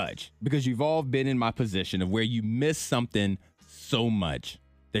cannot judge, because you've all been in my position of where you miss something so much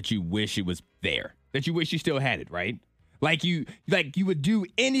that you wish it was there, that you wish you still had it, right? Like you would do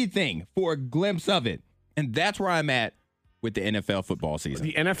anything for a glimpse of it. And that's where I'm at with the NFL football season.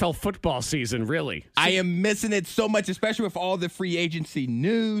 The NFL football season, really? I am missing it so much, especially with all the free agency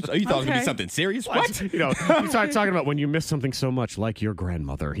news. Oh, you thought it was going to be something serious? What? You start talking about when you miss something so much, like your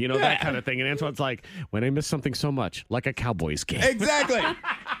grandmother, that kind of thing. And Antoine's like, when I miss something so much, like a Cowboys game. Exactly.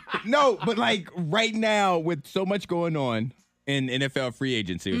 No, but like right now, with so much going on in NFL free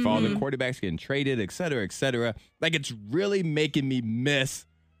agency, with all the quarterbacks getting traded, et cetera, like it's really making me miss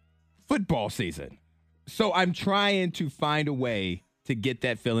football season. So I'm trying to find a way to get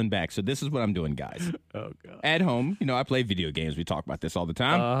that feeling back. So this is what I'm doing, guys. Oh, God. At home, I play video games. We talk about this all the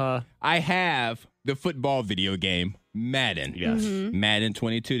time. I have the football video game, Madden. Yes. Madden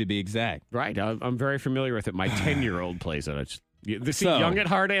 22 to be exact. Right. I'm very familiar with it. My 10-year-old plays it. This is young at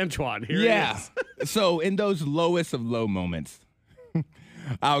heart Antoine. Here he is. So in those lowest of low moments,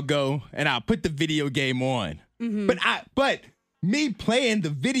 I'll go and I'll put the video game on. But me playing the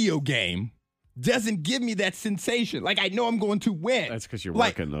video game doesn't give me that sensation. Like, I know I'm going to win. That's because you're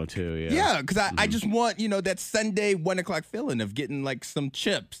like, working, though, too. Yeah. Yeah, because I just want, that Sunday 1 o'clock feeling of getting like some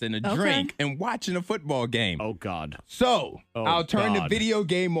chips and a drink and watching a football game. Oh, God. So I'll turn the God. video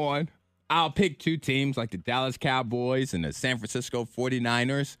game on. I'll pick two teams like the Dallas Cowboys and the San Francisco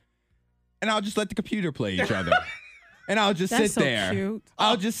 49ers, and I'll just let the computer play each other. And I'll just That's sit there. so cute.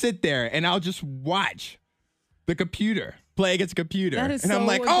 I'll just sit there and I'll just watch the computer play against the computer. That is and I'm so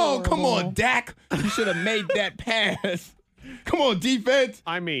like, oh, come adorable. on, Dak. You should have made that pass. Come on, defense.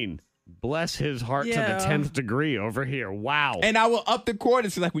 I mean, bless his heart to Yeah. the 10th degree over here. Wow. And I will up the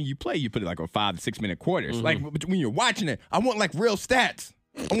quarters. So like when you play, you put it like on 5 to 6 minute quarters. Mm-hmm. Like when you're watching it, I want like real stats.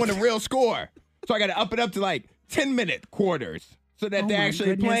 I want a real score. So I got to up it up to like 10-minute quarters so that Oh they're my actually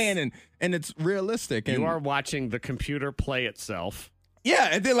goodness. playing and it's realistic. And you are watching the computer play itself. yeah,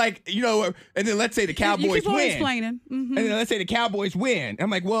 and then like, and then let's say the You Cowboys keep on win. explaining. And then let's say the Cowboys win. I'm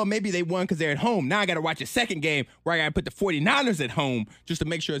like, well, maybe they won because they're at home. Now I got to watch a second game where I got to put the 49ers at home just to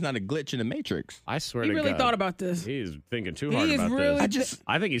make sure it's not a glitch in the Matrix. I swear He to really God. thought about this. He's thinking too He hard is about really this.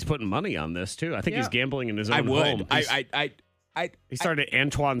 I think he's putting money on this, too. I think he's Yeah. gambling in his own I would. home. He started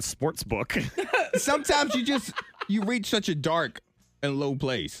Antoine's Sportsbook. Sometimes you reach such a dark and low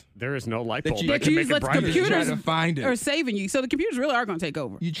place. There is no light That bulb you- that But can you make just it let the brighter. You try computers to find it. are saving you. So the computers really are going to take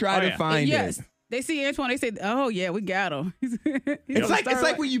over. You try to yeah. find Yes. it. They see Antoine, they say, oh, yeah, we got him. It's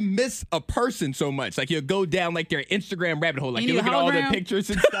like when you miss a person so much. Like you'll go down like their Instagram rabbit hole. Like You you need look a at all their hologram? pictures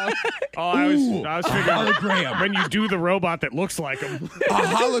and stuff. Oh, I was figuring hologram. when you do the robot that looks like him. A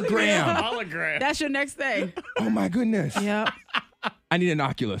hologram. Hologram. That's your next thing. Oh my goodness. Yep. I need an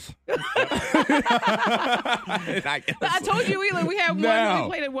Oculus. I told you, Wheeler, we have one. Now. We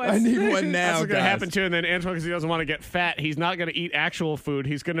played it once. I need one now. That's what's going to guys. happen too. And then Antoine, because he doesn't want to get fat, he's not going to eat actual food.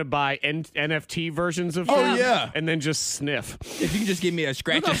 He's going to buy NFT versions of food. Oh, yeah. And then just sniff. If you can just give me a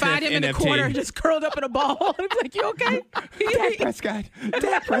scratch We're going and to find sniff him in the NFT. corner, just curled up in a ball. I'm like, you okay? Dak Prescott.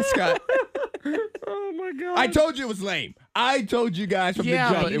 Dak Prescott. Oh my God. I told you it was lame. I told you guys from Yeah,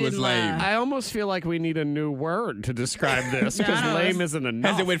 the but jump you it was didn't lame. lie. I almost feel like we need a new word to describe this because No. lame isn't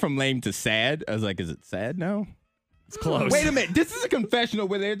enough. Has it went from lame to sad? I was like, is it sad now? It's close. Wait a minute. This is a confessional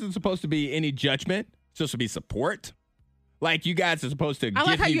where there isn't supposed to be any judgment. It's supposed to be support. Like you guys are supposed to I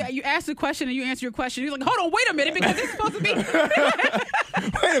like give how me... you ask a question and you answer your question. You're like, hold on, wait a minute, because it's supposed to be.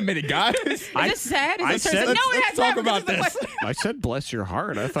 Wait a minute, guys. Is this sad? Is I this said- no, it let's has talk not, about because it's a this. question. I said bless your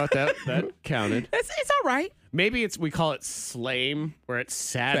heart. I thought that counted. It's all right. Maybe we call it slame, where it's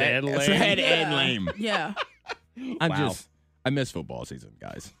sad and lame. Sad Yeah. and lame. Yeah. I miss football season,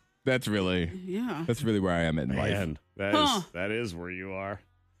 guys. That's really Yeah. where I am in life. Man, that is where you are.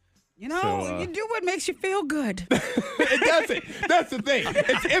 You know, So, you do what makes you feel good. It doesn't. That's the thing.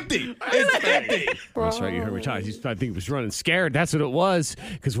 It's empty. It's empty. That's right. You heard me talk. I think he was running scared. That's what it was.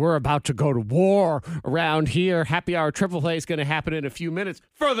 Because we're about to go to war around here. Happy Hour Triple Play is going to happen in a few minutes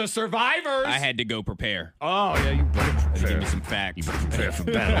for the survivors. I had to go prepare. Oh, yeah, you better Give prepare. me some facts. Prepare for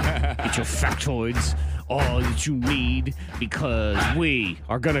battle. Get your factoids, all that you need, because we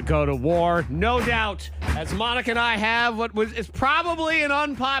are going to go to war, no doubt, as Monica and I have what is probably an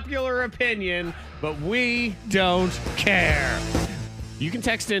unpopular opinion, but we don't care. You can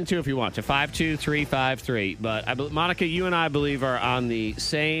text in, too, if you want, to 52353. But Monica, you and I believe are on the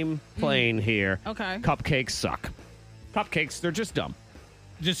same plane here. Okay. Cupcakes suck. Cupcakes, they're just dumb.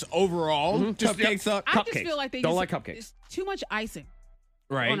 Just overall, Just- cupcakes suck. I just Cupcakes. feel like they Don't just, like cupcakes. It's too much icing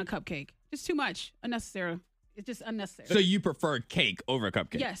Right. on a cupcake. Just too much. Unnecessary. It's just unnecessary. So you prefer cake over a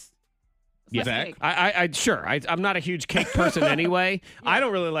cupcake? yes. Yeah, Let's cake. sure. I'm not a huge cake person anyway. I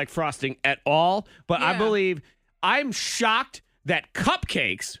don't really like frosting at all, but I Yeah. believe I'm shocked that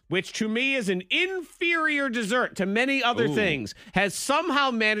cupcakes, which to me is an inferior dessert to many other things, has somehow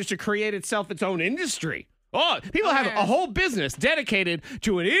managed to create itself its own industry. Oh, people have a whole business dedicated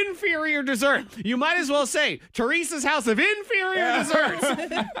to an inferior dessert. You might as well say Teresa's House of Inferior Desserts.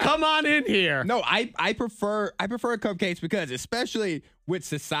 Come on in here. No, I prefer cupcakes because especially with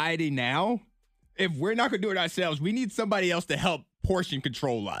society now, if we're not gonna do it ourselves, we need somebody else to help portion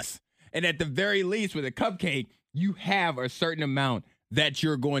control us. And at the very least, with a cupcake, you have a certain amount that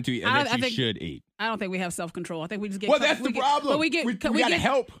you're going to eat and that you should eat. I don't think we have self-control. I think we just get. Well, that's the problem. But we get. We gotta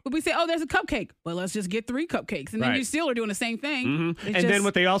help. But we say, oh, there's a cupcake. Well, let's just get 3 cupcakes, and then Right. you still are doing the same thing. Mm-hmm. And then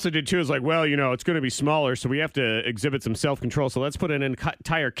what they also did too is like, well, it's going to be smaller, so we have to exhibit some self-control. So let's put an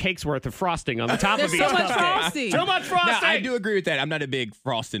entire cake's worth of frosting on the top There's of each so much cupcake. frosting. Too much frosting. Now, I do agree with that. I'm not a big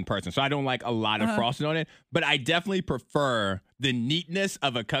frosting person, so I don't like a lot of frosting on it. But I definitely prefer the neatness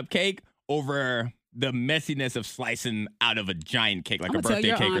of a cupcake over the messiness of slicing out of a giant cake, like I'm a gonna tell birthday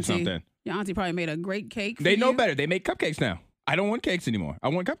your cake or auntie- something. Your auntie probably made a great cake. For They know you. better. They make cupcakes now. I don't want cakes anymore. I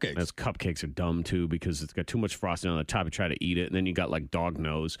want cupcakes. Those cupcakes are dumb, too, because it's got too much frosting on the top. You try to eat it, and then you got, like, dog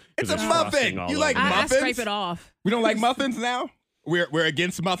nose. It's a there's muffin. frosting all You over like it. I muffins? scrape it off. We don't like muffins now? We're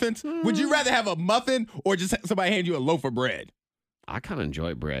against muffins? Would you rather have a muffin or just somebody hand you a loaf of bread? I kind of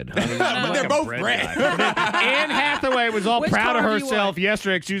enjoy bread. But they're both bread. Anne Hathaway was all Which proud of card do you herself want?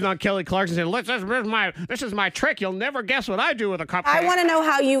 yesterday. She was on Kelly Clarkson saying, this is my trick. You'll never guess what I do with a cupcake. I want to know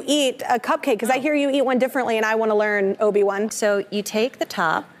how you eat a cupcake because I hear you eat one differently, and I want to learn Obi-Wan. So you take the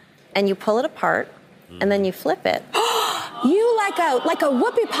top and you pull it apart, and then you flip it. You like a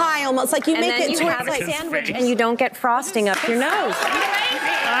whoopie pie almost, like you And make then it you to have a a sandwich. And you don't get frosting up your nose.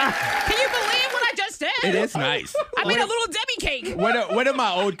 Can you believe what I just said? It is nice. I made a little Debbie cake. One of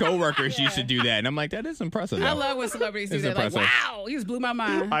my old coworkers used to do that, and I'm like, that is impressive. I though. love when celebrities do It's that. Like, impressive. wow, you just blew my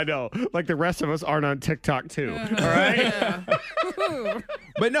mind. I know. Like the rest of us aren't on TikTok, too. All right? Yeah.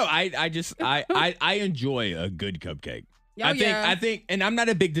 But no, I enjoy a good cupcake. Oh, I think, and I'm not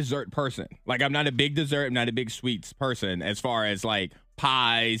a big dessert person. Like, I'm not a big dessert, I'm not a big sweets person as far as like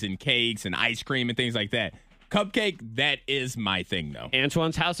pies and cakes and ice cream and things like that. Cupcake, that is my thing, though.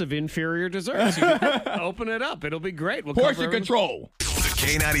 Antoine's House of Inferior Desserts. You can open it up. It'll be great. We'll Portion cover control. The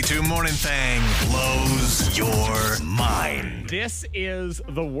K92 Morning Thang blows your mind. This is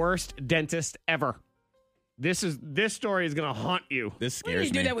the worst dentist ever. This story is going to haunt you. This Why did scares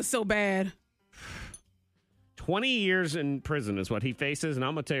you do me. that was so bad? 20 years in prison is what he faces, and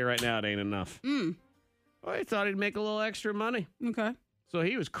I'm going to tell you right now, it ain't enough. Well, he thought he'd make a little extra money. Okay. So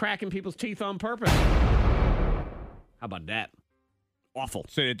he was cracking people's teeth on purpose. How about that? Awful.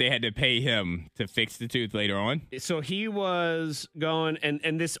 So that they had to pay him to fix the tooth later on. So he was going, and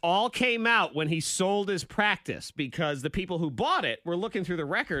this all came out when he sold his practice because the people who bought it were looking through the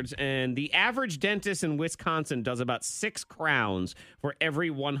records, and the average dentist in Wisconsin does about 6 crowns for every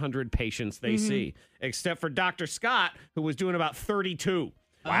 100 patients they see, except for Dr. Scott, who was doing about 32.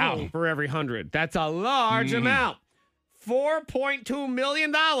 Wow. For every 100. That's a large amount. $4.2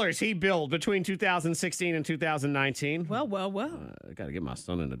 million he billed between 2016 and 2019. Well. I got to get my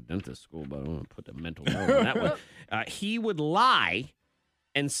son into dentist school, but I don't want to put the mental note on that one. He would lie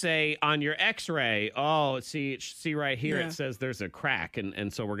and say on your x-ray, see right here, it says there's a crack,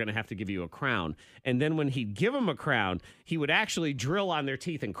 and so we're going to have to give you a crown. And then when he'd give him a crown, he would actually drill on their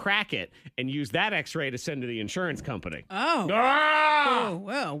teeth and crack it and use that x-ray to send to the insurance company. Oh. Ah! Oh,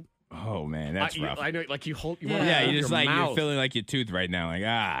 well. Oh, man, that's rough. I know, like you hold, you Yeah. want to Yeah, hold you're just your like, mouth. you're feeling like your tooth right now. Like,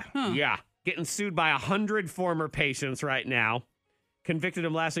 Yeah. Getting sued by 100 former patients right now. Convicted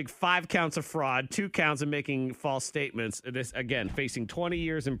him last week, 5 counts of fraud, 2 counts of making false statements. This, again, facing 20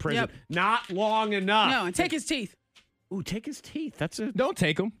 years in prison. Yep. Not long enough. No, and take his teeth. Ooh, take his teeth. That's a... Don't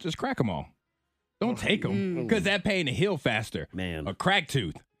take them. Just crack them all. Don't take them. Because that pain to heal faster. Man. A cracked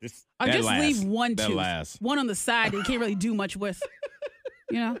tooth. Or That just lasts. leave one That tooth. lasts. One on the side that you can't really do much with.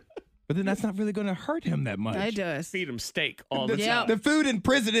 You know? But then that's not really going to hurt him that much. It does. Feed him steak all The, the Yeah. time. the food in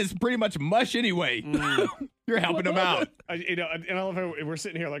prison is pretty much mush anyway. You're helping him out. And I love how we're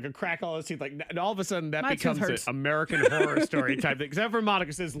sitting here like a crack all his teeth. Like, and all of a sudden that My tooth becomes hurts. an American Horror Story type thing. Except for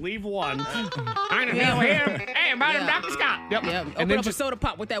Monica says, leave one. I'm going to heal him. Hey, Madam Yeah. Dr. Scott. Yep. Yeah. And Open then up just a soda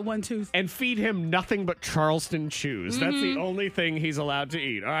pop with that one tooth. and feed him nothing but Charleston chews. That's the only thing he's allowed to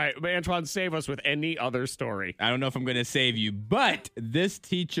eat. All right, Antoine, save us with any other story. I don't know if I'm going to save you, but this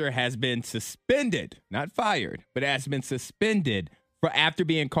teacher has been suspended, not fired, but has been suspended for after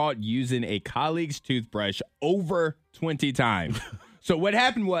being caught using a colleague's toothbrush over 20 times. So what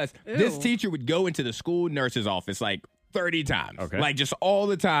happened was this Ew. teacher would go into the school nurse's office like 30 times, Okay. like just all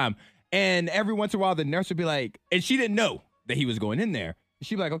the time. And every once in a while, the nurse would be like, and she didn't know that he was going in there.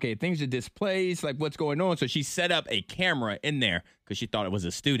 She'd be like, okay, things are displaced, like what's going on? So she set up a camera in there because she thought it was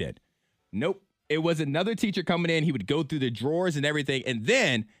a student. Nope. It was another teacher coming in. He would go through the drawers and everything, and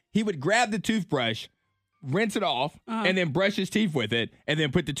then he would grab the toothbrush, rinse it off, and then brush his teeth with it, and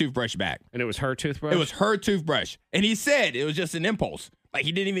then put the toothbrush back. And it was her toothbrush? It was her toothbrush. And he said it was just an impulse. Like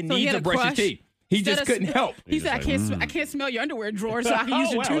he didn't even So he need had to a brush his crush? teeth. He Instead just of couldn't help. He said, I can't smell your underwear drawer, so I can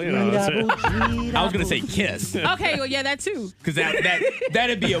use your well, you know, toothbrush. that's it. I was going to say kiss. Okay, well, yeah, that too. Because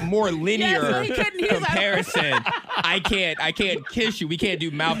that'd be a more linear so he couldn't- he was like- comparison. I can't kiss you. We can't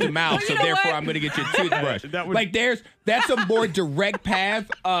do mouth to mouth. Well, So you know therefore, what? I'm going to get your toothbrush. That would- Like that's a more direct path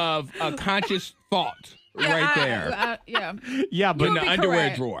of a conscious thought right there Yeah. Yeah, but in the be underwear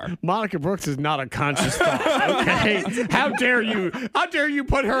correct. drawer. Monica Brooks is not a conscious thought. Okay, how dare you? How dare you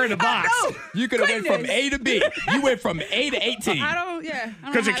put her in a box? You could have went from Goodness. A to B. You went from A to 18. I don't, yeah.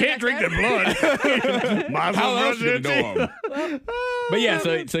 Because you can't drink the blood. Might as How well else brush you it. gonna know him? But yeah,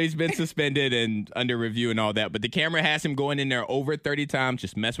 so he's been suspended and under review and all that. But the camera has him going in there over 30 times,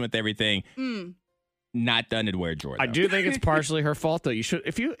 just messing with everything. not the underwear drawer. I though. do think it's partially her fault, though. You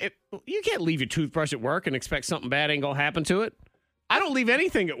can't leave your toothbrush at work and expect something bad ain't gonna happen to it. I don't leave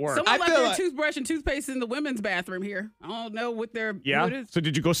anything at work. Someone I left feel their like- toothbrush and toothpaste in the women's bathroom here. I don't know what their Yeah. what is. So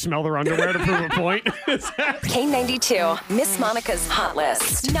did you go smell their underwear to prove a point? K92, Miss Monica's Hot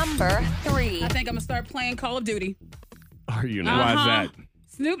List. Number 3. I think I'm gonna start playing Call of Duty. Are you not? Why is Uh-huh. that?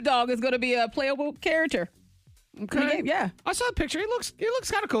 Snoop Dogg is gonna be a playable character. Okay. In the game, yeah. I saw a picture. He looks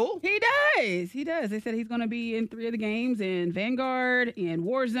kind of cool. He does. He does. They said he's going to be in 3 of the games, in Vanguard, in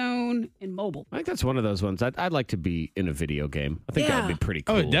Warzone, in mobile. I think that's one of those ones. I'd like to be in a video game. I think that would be pretty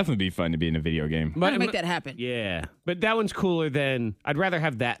cool. Oh, it'd definitely be fun to be in a video game. How to make that happen? Yeah, but that one's cooler than. I'd rather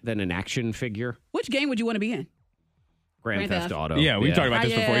have that than an action figure. Which game would you want to be in? Grand Grand Theft Theft. Auto. Yeah, we talked about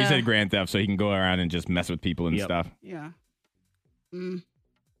this before. He yeah. said Grand Theft, so he can go around and just mess with people and Yep. stuff. Yeah.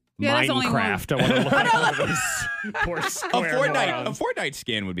 Yeah, that's the only Minecraft. I want to look at those poor square A morons. Fortnite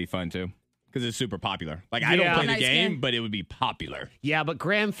skin would be fun too, because it's super popular. Like I don't Yeah. play the Fortnite game, skin. but it would be popular. Yeah, but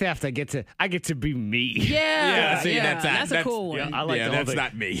Grand Theft, I get to be me. Yeah. see, that's a cool one. Yeah, I like the whole that's thing.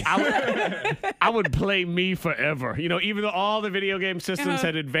 not me. I would play me forever. You know, even though all the video game systems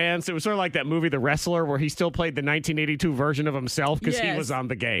had advanced, it was sort of like that movie, The Wrestler, where he still played the 1982 version of himself because he Yes. was on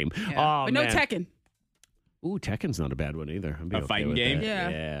the game. Yeah. Oh, But no man. Tekken. Ooh, Tekken's not a bad one either. I'd be A okay fighting with game? that. Yeah.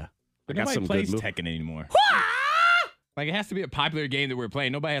 Yeah. I But got nobody some plays good Tekken anymore. Like it has to be a popular game that we're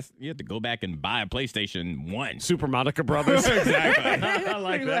playing. You have to go back and buy a PlayStation 1. Super Monica Brothers. Exactly. I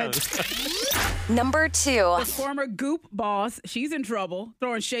like that. Number 2. The former Goop boss, she's in trouble,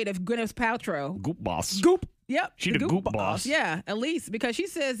 throwing shade at Gwyneth Paltrow. Goop boss. Goop. Yep. She the Goop boss. Yeah, at least because she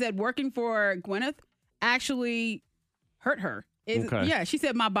says that working for Gwyneth actually hurt her. Okay. Yeah, she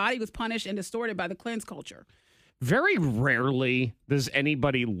said my body was punished and distorted by the cleanse culture. Very rarely does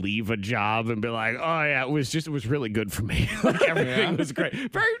anybody leave a job and be like, "Oh yeah, it was really good for me. Like everything was great." No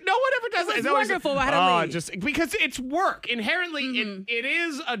one ever does that. It was It's always, wonderful. I had to leave. just because it's work. Inherently, it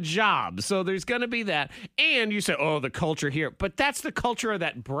is a job, so there's going to be that. And you say, "Oh, the culture here," but that's the culture of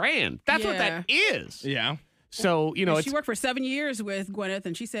that brand. That's what that is. Yeah. So she worked for 7 years with Gwyneth,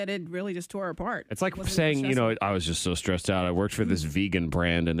 and she said it really just tore her apart. It's like Wasn't saying, successful. I was just so stressed out. I worked for this vegan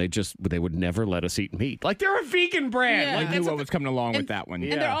brand, and they would never let us eat meat. Like they're a vegan brand. Yeah. Like I knew what was coming along with that one.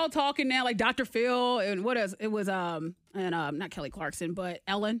 And they're all talking now, like Dr. Phil, and what else? It was not Kelly Clarkson, but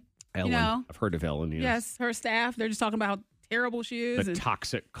Ellen. Ellen. You know, I've heard of Ellen. yes, her staff. They're just talking about how terrible she is. The and-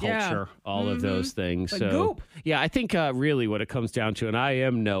 toxic Yeah. culture, all of those things. But So, Goop. yeah, I think really what it comes down to, and I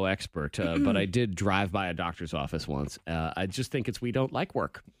am no expert, but I did drive by a doctor's office once. I just think we don't like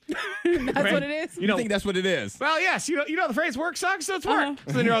work. That's what it is. You think that's what it is? Well, yes, you know the phrase "work sucks," so it's work.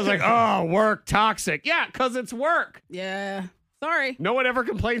 So then you're always like, "Oh, work toxic." Yeah, because it's work. Yeah. Sorry. No one ever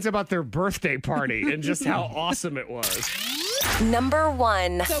complains about their birthday party and just how awesome it was. Number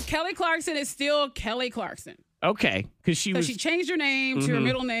 1. So Kelly Clarkson is still Kelly Clarkson. Okay, because she So was. she changed her name to her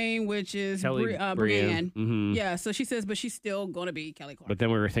middle name, which is Kelly Brienne. Brienne. Yeah, so she says, but she's still going to be Kelly Clarkson. But then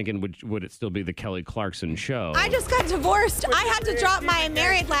we were thinking, would it still be the Kelly Clarkson show? I just got divorced. I had to drop my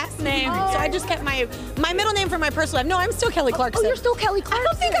married last name, so I just kept my middle name for my personal name. No, I'm still Kelly Clarkson. Oh, you're still Kelly Clarkson.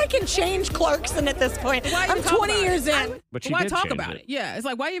 I don't think I can change Clarkson at this point. Why I'm even talk 20 about years it? in. But she Why did talk change about it? Yeah, it's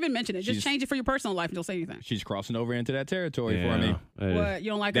like, why even mention it? Just She's- change it for your personal life and don't say anything. She's crossing over into that territory Yeah. for me. What, you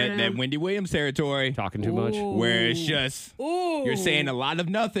don't like her That now? Wendy Williams territory. Talking too much. Ooh. Where it's just you're saying a Ooh. lot of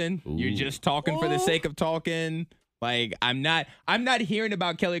nothing. You're just talking for the sake of talking. Like I'm not hearing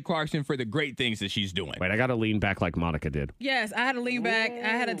about Kelly Clarkson for the great things that she's doing. Wait, I got to lean back like Monica did. Yes, I had to lean back. I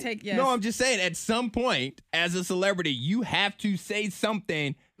had to take, yes. No, I'm just saying at some point as a celebrity, you have to say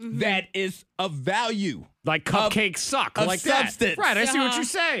something that is of value. Like cupcakes suck. of Like substance. that. Right, I see what Uh-huh. you're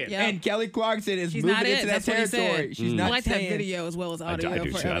saying. Yeah. And Kelly Clarkson is She's moving not into it. that That's what he territory. said. She's I not like to have saying video as well as audio. I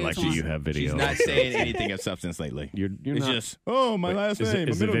do for too. I like every that you song. have video. she's not saying anything of substance lately. You're It's not. just my last Is, name.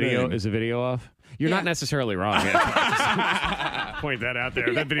 is my the middle video name. is the video off? You're not necessarily wrong. Yeah. Point that out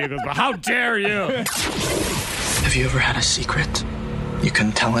there. That video goes, but how dare you? Have you ever had a secret you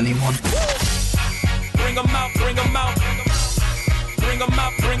couldn't tell anyone? Bring 'em out, bring 'em out. Bring 'em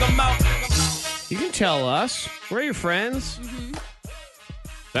out, bring 'em out. You can tell us. We're your friends.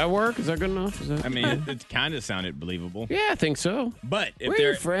 That work? Is that good enough? Is that? I mean, it kind of sounded believable. Yeah, I think so. But if We're they're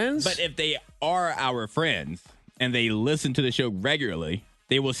your friends. But if they are our friends and they listen to the show regularly,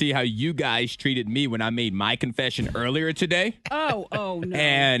 they will see how you guys treated me when I made my confession earlier today. Oh, no.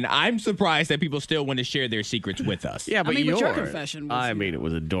 And I'm surprised that people still want to share their secrets with us. Yeah, but mean, but your yours- confession was- I mean, it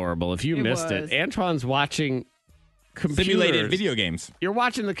was adorable. If you It missed was. it, Antoine's watching computers. Simulated video games. You're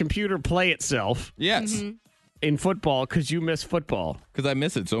watching the computer play itself. Yes. in football because you miss football. Because I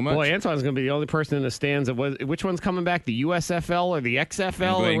miss it so much. Boy, Antoine's going to be the only person in the stands. Which one's coming back? The USFL or the XFL?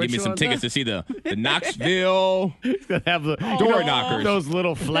 Go ahead and give me some tickets to see the Knoxville have the door knockers. Those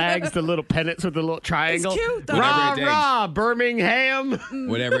little flags, the little pennants with the little triangle. It's cute, though. Rah, rah, Birmingham.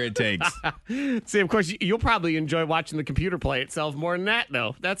 Whatever it takes. See, of course, you'll probably enjoy watching the computer play itself more than that,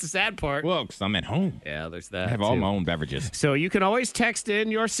 though. That's the sad part. Well, because I'm at home. Yeah, there's that. I have all my own beverages. So you can always text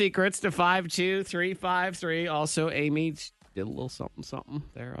in your secrets to 52353. Also, Amy did a little something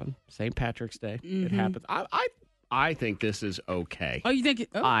there on St. Patrick's Day. It happens. I think this is okay. Oh, you think?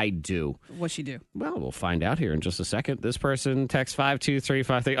 I do. What'd she do? Well, we'll find out here in just a second. This person texts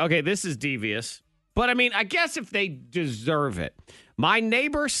 52353. Okay, this is devious. But, I mean, I guess if they deserve it. My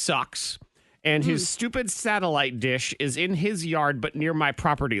neighbor sucks, and his stupid satellite dish is in his yard but near my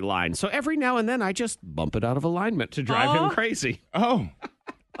property line. So every now and then I just bump it out of alignment to drive him crazy. Oh.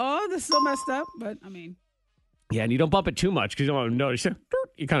 Oh, this is so messed up. But, I mean. Yeah, and you don't bump it too much because you don't want to notice.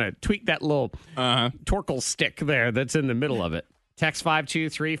 You kind of tweak that little torque stick there that's in the middle of it. Text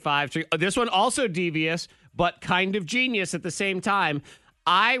 52353. This one also devious, but kind of genius at the same time.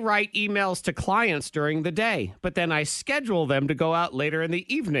 I write emails to clients during the day, but then I schedule them to go out later in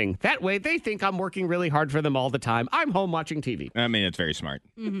the evening. That way they think I'm working really hard for them all the time. I'm home watching TV. I mean, it's very smart.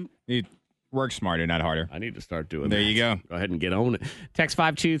 You work smarter, not harder. I need to start doing there that. You go. Go ahead and get on it. Text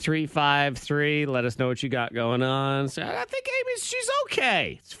 52353. Let us know what you got going on. So I think she's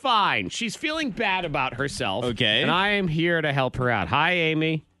okay. It's fine. She's feeling bad about herself. Okay. And I am here to help her out. Hi,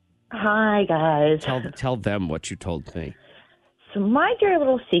 Amy. Hi, guys. Tell them what you told me. So my dirty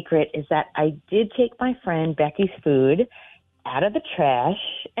little secret is that I did take my friend Becky's food out of the trash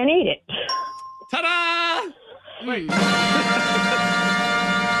and ate it. Ta-da! Wait.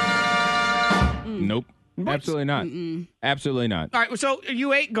 Nope. Absolutely not. Absolutely not. All right, so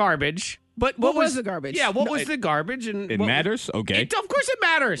you ate garbage, but what was the garbage? Yeah, what was the garbage? And it matters? Okay. Of course it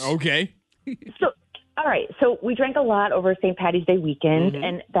matters. Okay. All right, so we drank a lot over St. Patty's Day weekend,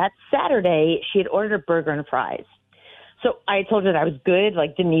 and that Saturday she had ordered a burger and fries. So I told her that I was good,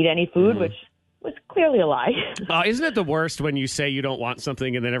 like didn't eat any food, which was clearly a lie. Isn't it the worst when you say you don't want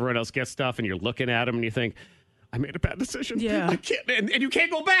something and then everyone else gets stuff and you're looking at them and you think, I made a bad decision. Yeah. I can't, and you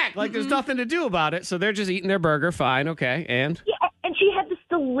can't go back. Like there's nothing to do about it. So they're just eating their burger. Fine. Okay. And? Yeah, and she had this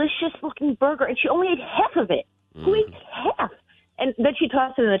delicious looking burger and she only ate half of it. Who ate half? And then she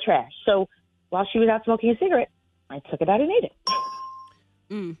tossed it in the trash. So while she was out smoking a cigarette, I took it out and ate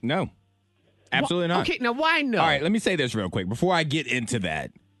it. No. Absolutely not. Okay, now why no? All right, let me say this real quick before I get into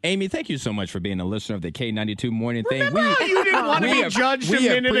that. Amy, thank you so much for being a listener of the K92 Morning Thing. Remember how you didn't want to be judged a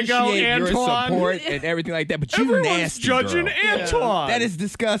minute ago, appreciate your Antoine? support and everything like that, but you Everyone's nasty judging girl. Antoine. That is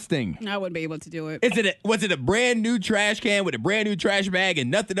disgusting. I wouldn't be able to do it. Was it a brand new trash can with a brand new trash bag and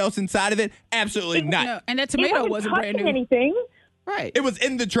nothing else inside of it? Absolutely not. No, and that tomato wasn't brand new. Anything. Right. It was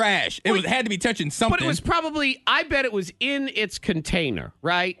in the trash. It had to be touching something. But it was probably, I bet it was in its container,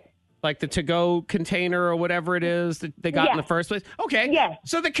 right? Like the to-go container or whatever it is that they got in the first place. Okay. Yes.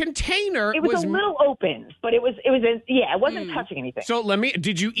 So the container It was a little open, but it wasn't touching anything. So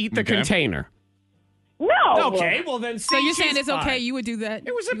did you eat the container? No. Okay, well then. So you're saying she's it's okay? fine. You would do that?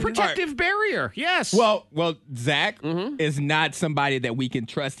 It was a protective barrier. Yes. Well, Zach is not somebody that we can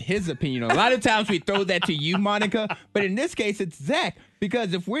trust his opinion on. A lot of times we throw that to you, Monica, but in this case, it's Zach.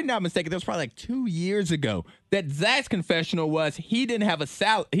 Because if we're not mistaken, that was probably like 2 years ago that Zach's confessional was he didn't have a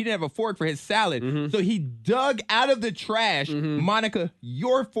salad. He didn't have a fork for his salad, so he dug out of the trash, Monica,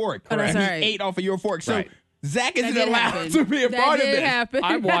 your fork. Correct. He Right. ate off of your fork. So. Right. Zach isn't did allowed happen. to be a part of That this. did happen.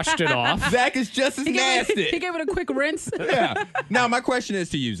 I washed it off. Zach is just as nasty. He gave it a quick rinse. Yeah. Now, my question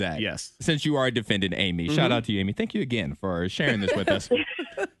is to you, Zach. Yes. Since you are defending Amy, shout out to you, Amy. Thank you again for sharing this with us.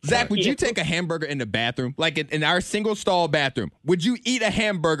 Zach, would you take a hamburger in the bathroom, like in our single stall bathroom? Would you eat a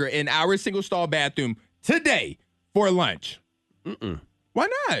hamburger in our single stall bathroom today for lunch? Why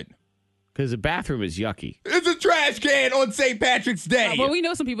not? Because the bathroom is yucky. It's a trash can on St. Patrick's Day. Well, we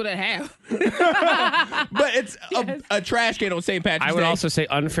know some people that have. But it's a trash can on St. Patrick's Day. I would also say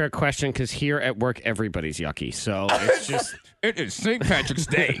unfair question because here at work, everybody's yucky. So it's just. It is St. Patrick's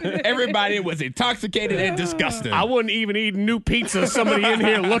Day. Everybody was intoxicated and disgusted. I wouldn't even eat new pizza if somebody in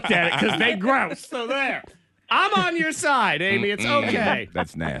here looked at it because they gross. So there. I'm on your side, Amy. It's okay.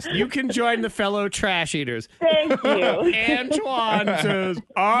 That's nasty. You can join the fellow trash eaters. Thank you. Antoine says,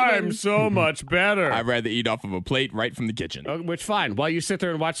 I'm so much better. I'd rather eat off of a plate right from the kitchen. Which, fine. While you sit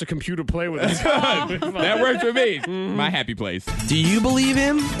there and watch the computer play with us. That works for me. My happy place. Do you believe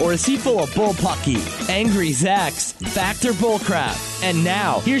him, or is he full of bullpucky? Angry Zach's Factor Bullcrap. And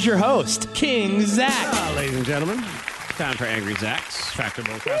now, here's your host, King Zach. Ladies and gentlemen, Time for Angry Zach's Factor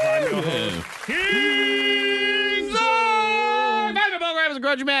Bullcrap. I'm your host, King Zach! Factor Bullcrap is a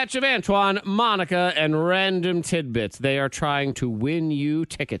grudge match of Antoine, Monica, and Random Tidbits. They are trying to win you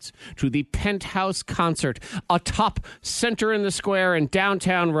tickets to the Penthouse concert atop Center in the Square in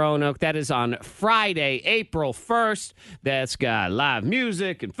downtown Roanoke. That is on Friday, April 1st. That's got live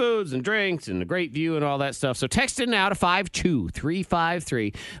music and foods and drinks and a great view and all that stuff. So text it now to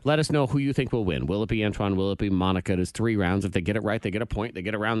 52353. Let us know who you think will win. Will it be Antoine? Will it be Monica? There's 3 rounds. If they get it right, they get a point. They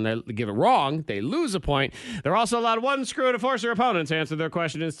get around, they give it wrong, they lose a point. They're also allowed 1 screw to force their opponents to answer their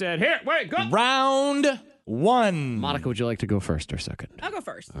question instead. Here, wait, go. Round 1. Monica, would you like to go first or second? I'll go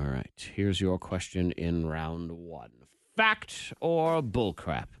first. All right. Here's your question in round 1. Fact or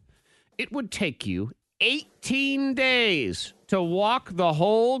bullcrap? It would take you 18 days to walk the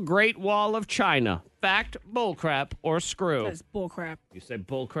whole Great Wall of China. Fact, bullcrap, or screw? That's bullcrap. You say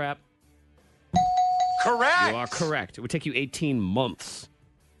bullcrap? Correct. You are correct. It would take you 18 months.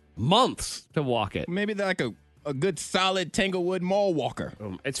 Months to walk it. Maybe they're like a good solid Tanglewood Mall walker.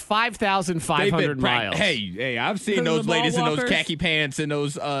 It's 5,500 miles. Hey, I've seen Those those ladies in those walkers? khaki pants and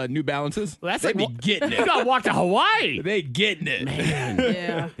those New Balances. Well, that's they like be getting You it. got to walk to Hawaii. They getting it. Man,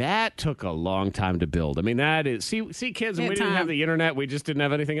 Yeah. that took a long time to build. I mean, that is see kids, when we didn't have the internet, we just didn't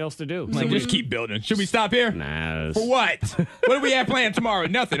have anything else to do. Like, just keep building. Should we stop here? Nah. For what? What do we have planned tomorrow?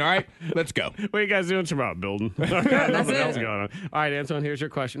 Nothing, all right? Let's go. What are you guys doing tomorrow? Building. Nothing else going on. All right, Antoine, here's your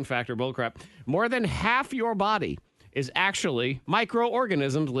question. Fact or bullcrap? More than half your body is actually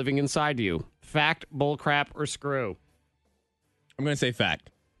microorganisms living inside you. Fact, bullcrap, or screw? I'm going to say fact.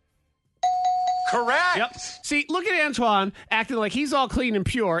 Correct. Yep. See, look at Antoine acting like he's all clean and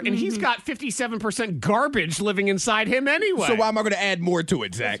pure, and he's got 57% garbage living inside him anyway. So why am I going to add more to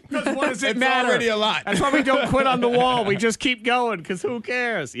it, Zach? What does it It's matter? already a lot. That's why we don't quit on the wall. We just keep going, because who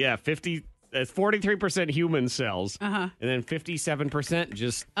cares? Yeah, 43% human cells, and then 57%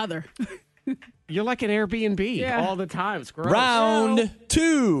 just Other. You're like an Airbnb Yeah. all the time. It's gross. Round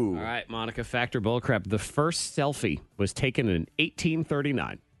 2. All right, Monica, fact or bullcrap? The first selfie was taken in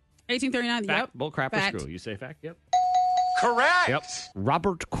 1839. 1839. Fact, Yep. bullcrap, Fact. or screw? You say fact? Yep. Correct. Yep.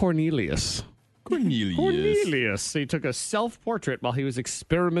 Robert Cornelius. Cornelius. He took a self-portrait while he was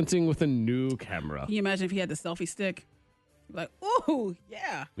experimenting with a new camera. Can you imagine if he had the selfie stick? Like, ooh,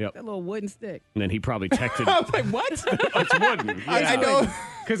 yeah. Yep. That little wooden stick. And then he probably texted. I was like, what? It's wooden. I know.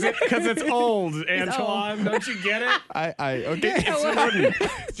 Because it's old, Antoine. Don't you get it? Okay. It's wooden.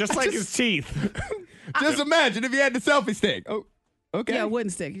 Just like his teeth. Just imagine if you had the selfie stick. Oh, okay. Yeah, wooden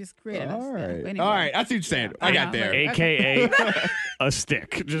stick. You just create it. All right. Anyway. All right. I see what you're saying. I got there. AKA a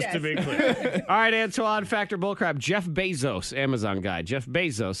stick, just to be clear. All right, Antoine, fact or bullcrap? Jeff Bezos, Amazon guy. Jeff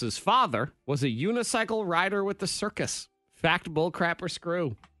Bezos' father was a unicycle rider with the circus. Fact, bullcrap, or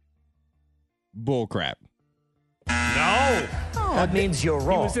screw? Bullcrap. No. That means you're He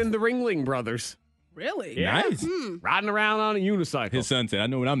wrong. was in the Ringling Brothers. Really? Yeah. Nice. Riding around on a unicycle. His son said, I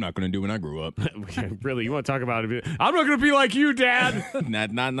know what I'm not going to do when I grow up. Really, you want to talk about it? I'm not going to be like you, Dad.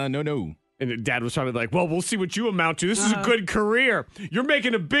 No. And Dad was probably like, well, we'll see what you amount to. This is a good career. You're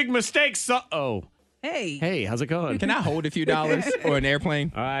making a big mistake. Hey, how's it going? Can I hold a few dollars or an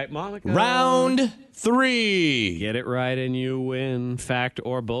airplane? All right, Monica. Round 3. Get it right and you win. Fact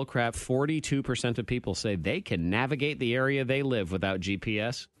or bullcrap? 42% of people say they can navigate the area they live without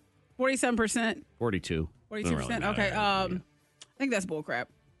GPS. 47%. 42. 42%. Okay. I think that's bullcrap.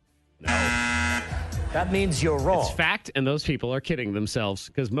 That means you're wrong. It's fact, and those people are kidding themselves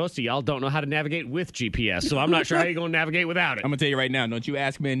because most of y'all don't know how to navigate with GPS, so I'm not sure how you're going to navigate without it. I'm going to tell you right now, don't you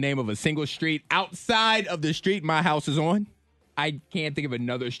ask me the name of a single street outside of the street my house is on. I can't think of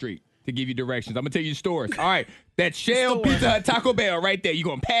another street to give you directions. I'm going to tell you stores. All right, that Shell, Pizza Hut, Taco Bell right there. You're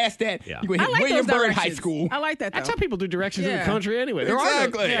going past that. Yeah. You're going to hit I like those Williamsburg High directions. School. I like that, though. That's how people do directions in the Yeah. country anyway. There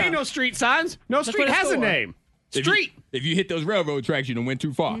Exactly. ain't no street signs. No street what it's has a for. name. Street. If you hit those railroad tracks, you done went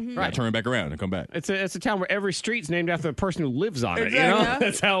too far. Right. Turn back around and come back. It's a town where every street's named after the person who lives on it. You Exactly. know?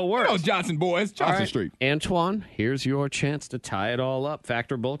 That's how it works. Oh, Johnson boys. All Johnson right. Street. Antoine, here's your chance to tie it all up.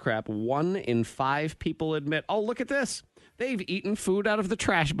 Fact or bullcrap? 1 in 5 people admit, oh, look at this. They've eaten food out of the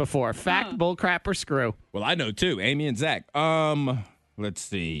trash before. Fact, bullcrap, or screw? Well, I know too. Amy and Zach. Let's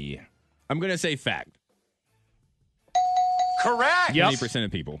see. I'm going to say fact. Correct. Yep. 20%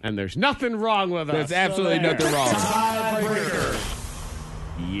 of people. And there's nothing wrong with us. There's absolutely nothing wrong.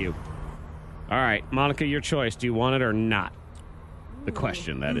 You. All right, Monica, your choice. Do you want it or not? The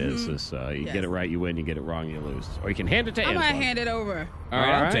question, that is you get it right, you win. You get it wrong, you lose. Or you can hand it to I'm Antoine. going to hand it over. All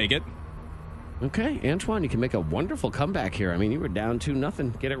right, I'll take it. Okay, Antoine, you can make a wonderful comeback here. I mean, you were down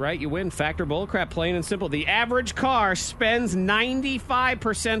 2-0. Get it right, you win. Fact or bullcrap, plain and simple. The average car spends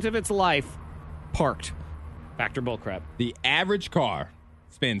 95% of its life parked. Factor bullcrap. The average car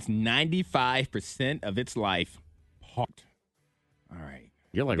spends 95% of its life parked. All right.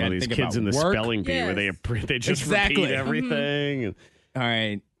 You're like one of these kids in the spelling bee where they just repeat everything. All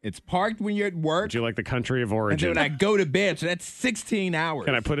right. It's parked when you're at work. Would you like the country of origin? And then when I go to bed, so that's 16 hours.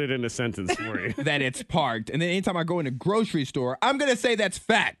 Can I put it in a sentence for you? That it's parked. And then anytime I go in a grocery store, I'm going to say that's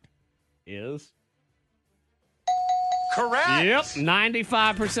fact. Is? Correct. Yep,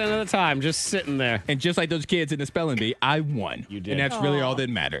 95% of the time, just sitting there. And just like those kids in the spelling bee, I won. You did. And that's really all that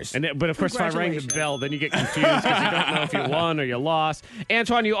matters. But of course, if I rang the bell, then you get confused because you don't know if you won or you lost.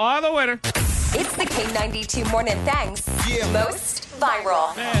 Antoine, you are the winner. It's the K92 Morning Thangs. Most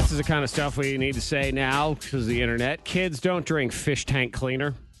viral. This is the kind of stuff we need to say now because of the internet. Kids don't drink fish tank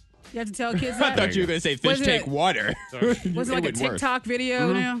cleaner. You have to tell kids that? I thought you were going to say fish tank water. Was it like a TikTok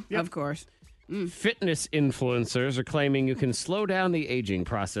video now? Yep. Of course. Fitness influencers are claiming you can slow down the aging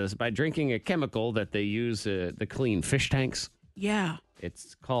process by drinking a chemical that they use to clean fish tanks. Yeah.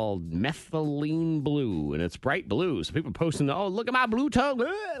 It's called methylene blue, and it's bright blue. So people are posting, look at my blue tongue.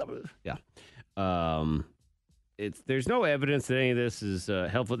 Yeah. There's no evidence that any of this is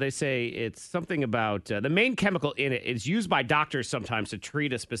helpful. They say it's something about the main chemical in it is used by doctors sometimes to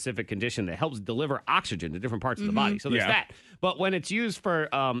treat a specific condition that helps deliver oxygen to different parts of the body. So there's that. But when it's used for,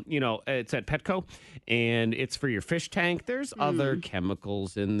 it's at Petco and it's for your fish tank, there's other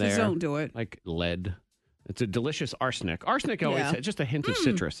chemicals in there. Just don't do it. Like lead. It's a delicious arsenic. Arsenic always has just a hint of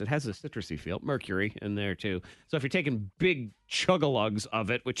citrus. It has a citrusy feel. Mercury in there, too. So if you're taking big chug-a-lugs of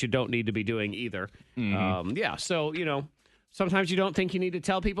it, which you don't need to be doing either. So, sometimes you don't think you need to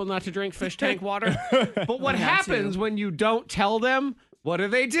tell people not to drink fish tank water. But what happens when you don't tell them? What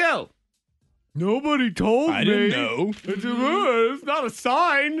do? Nobody told me. I didn't know. It's not a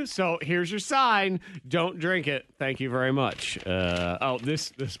sign. So here's your sign. Don't drink it. Thank you very much.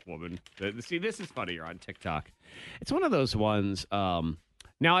 This woman. See, this is funny. You're on TikTok. It's one of those ones. Now,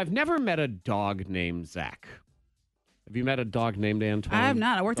 I've never met a dog named Zach. Have you met a dog named Antoine? I have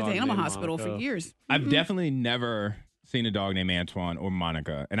not. I worked at the animal hospital for years. I've definitely never seen a dog named Antoine or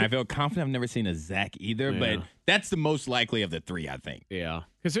Monica, and I feel confident I've never seen a Zach either, but that's the most likely of the three, I think. Yeah,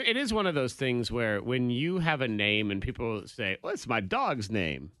 because it is one of those things where when you have a name and people say, well, it's my dog's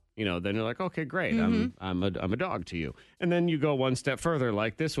name, then you're like, okay, great, I'm a dog to you. And then you go one step further,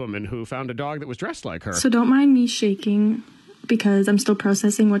 like this woman who found a dog that was dressed like her. So don't mind me shaking because I'm still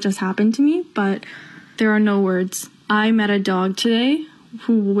processing what just happened to me, but there are no words. I met a dog today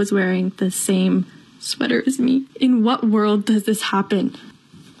who was wearing the same sweater as me. In what world does this happen?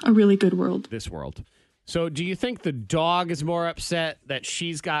 A really good world. This world. So do you think the dog is more upset that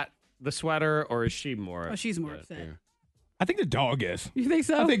she's got the sweater, or is she more upset? Oh, she's more upset. Yeah. I think the dog is. You think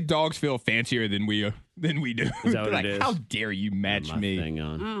so? I think dogs feel fancier than we do. Is that what like, it is? How dare you match me? Thing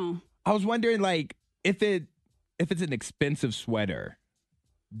on. Oh. I was wondering, like, if it's an expensive sweater,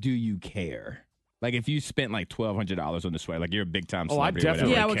 do you care? Like, if you spent like $1,200 on the sweater, like you're a big time celebrity. I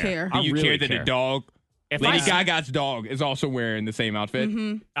definitely I would care. Do you really care that the dog? Lady Gaga's dog is also wearing the same outfit.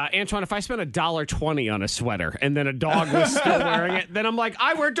 Antoine, if I spent $1.20 on a sweater and then a dog was still wearing it, then I'm like,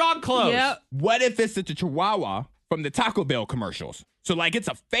 I wear dog clothes. Yep. What if it's the Chihuahua from the Taco Bell commercials? So, like, it's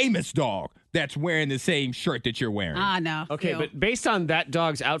a famous dog that's wearing the same shirt that you're wearing. No. Okay, but based on that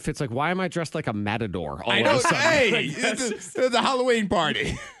dog's outfits, like, why am I dressed like a matador all I of know. a sudden? Hey, it's a Halloween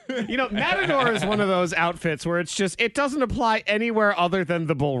party. Matador is one of those outfits where it's just, it doesn't apply anywhere other than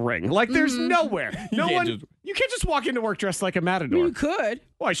the bull ring. Like, there's nowhere. You can't just walk into work dressed like a matador. You could.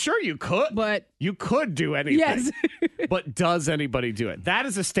 Well, sure you could. But you could do anything. Yes. But does anybody do it? That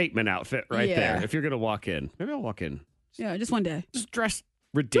is a statement outfit right Yeah. there. If you're going to walk in. Maybe I'll walk in. Yeah, just one day. Just dress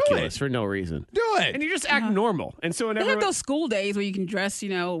ridiculous for no reason. Do it. And you just act normal. And so They have those school days where you can dress,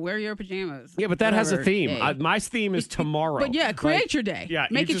 wear your pajamas. Yeah, but that has a Whatever theme. day. My theme is tomorrow. But yeah, create your day. Yeah,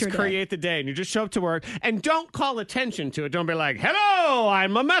 Make you it just your create the day and you just show up to work and don't call attention to it. Don't be like, hello,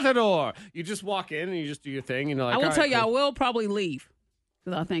 I'm a matador. You just walk in and you just do your thing and you're like, I will all tell right, you, I cool. will probably leave.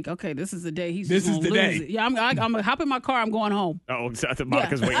 Because I think, okay, this is the day he's This just is the gonna lose day. it. Yeah, I'm going to hop in my car. I'm going home. Oh, exactly.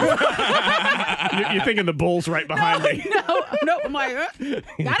 Monica's waiting. You're thinking the bull's right behind me. No, I'm like,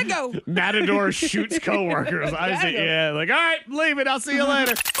 gotta go. Matador shoots coworkers. I say, all right, leave it. I'll see you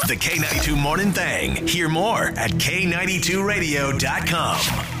later. The K92 Morning Thang. Hear more at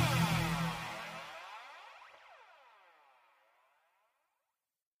K92Radio.com.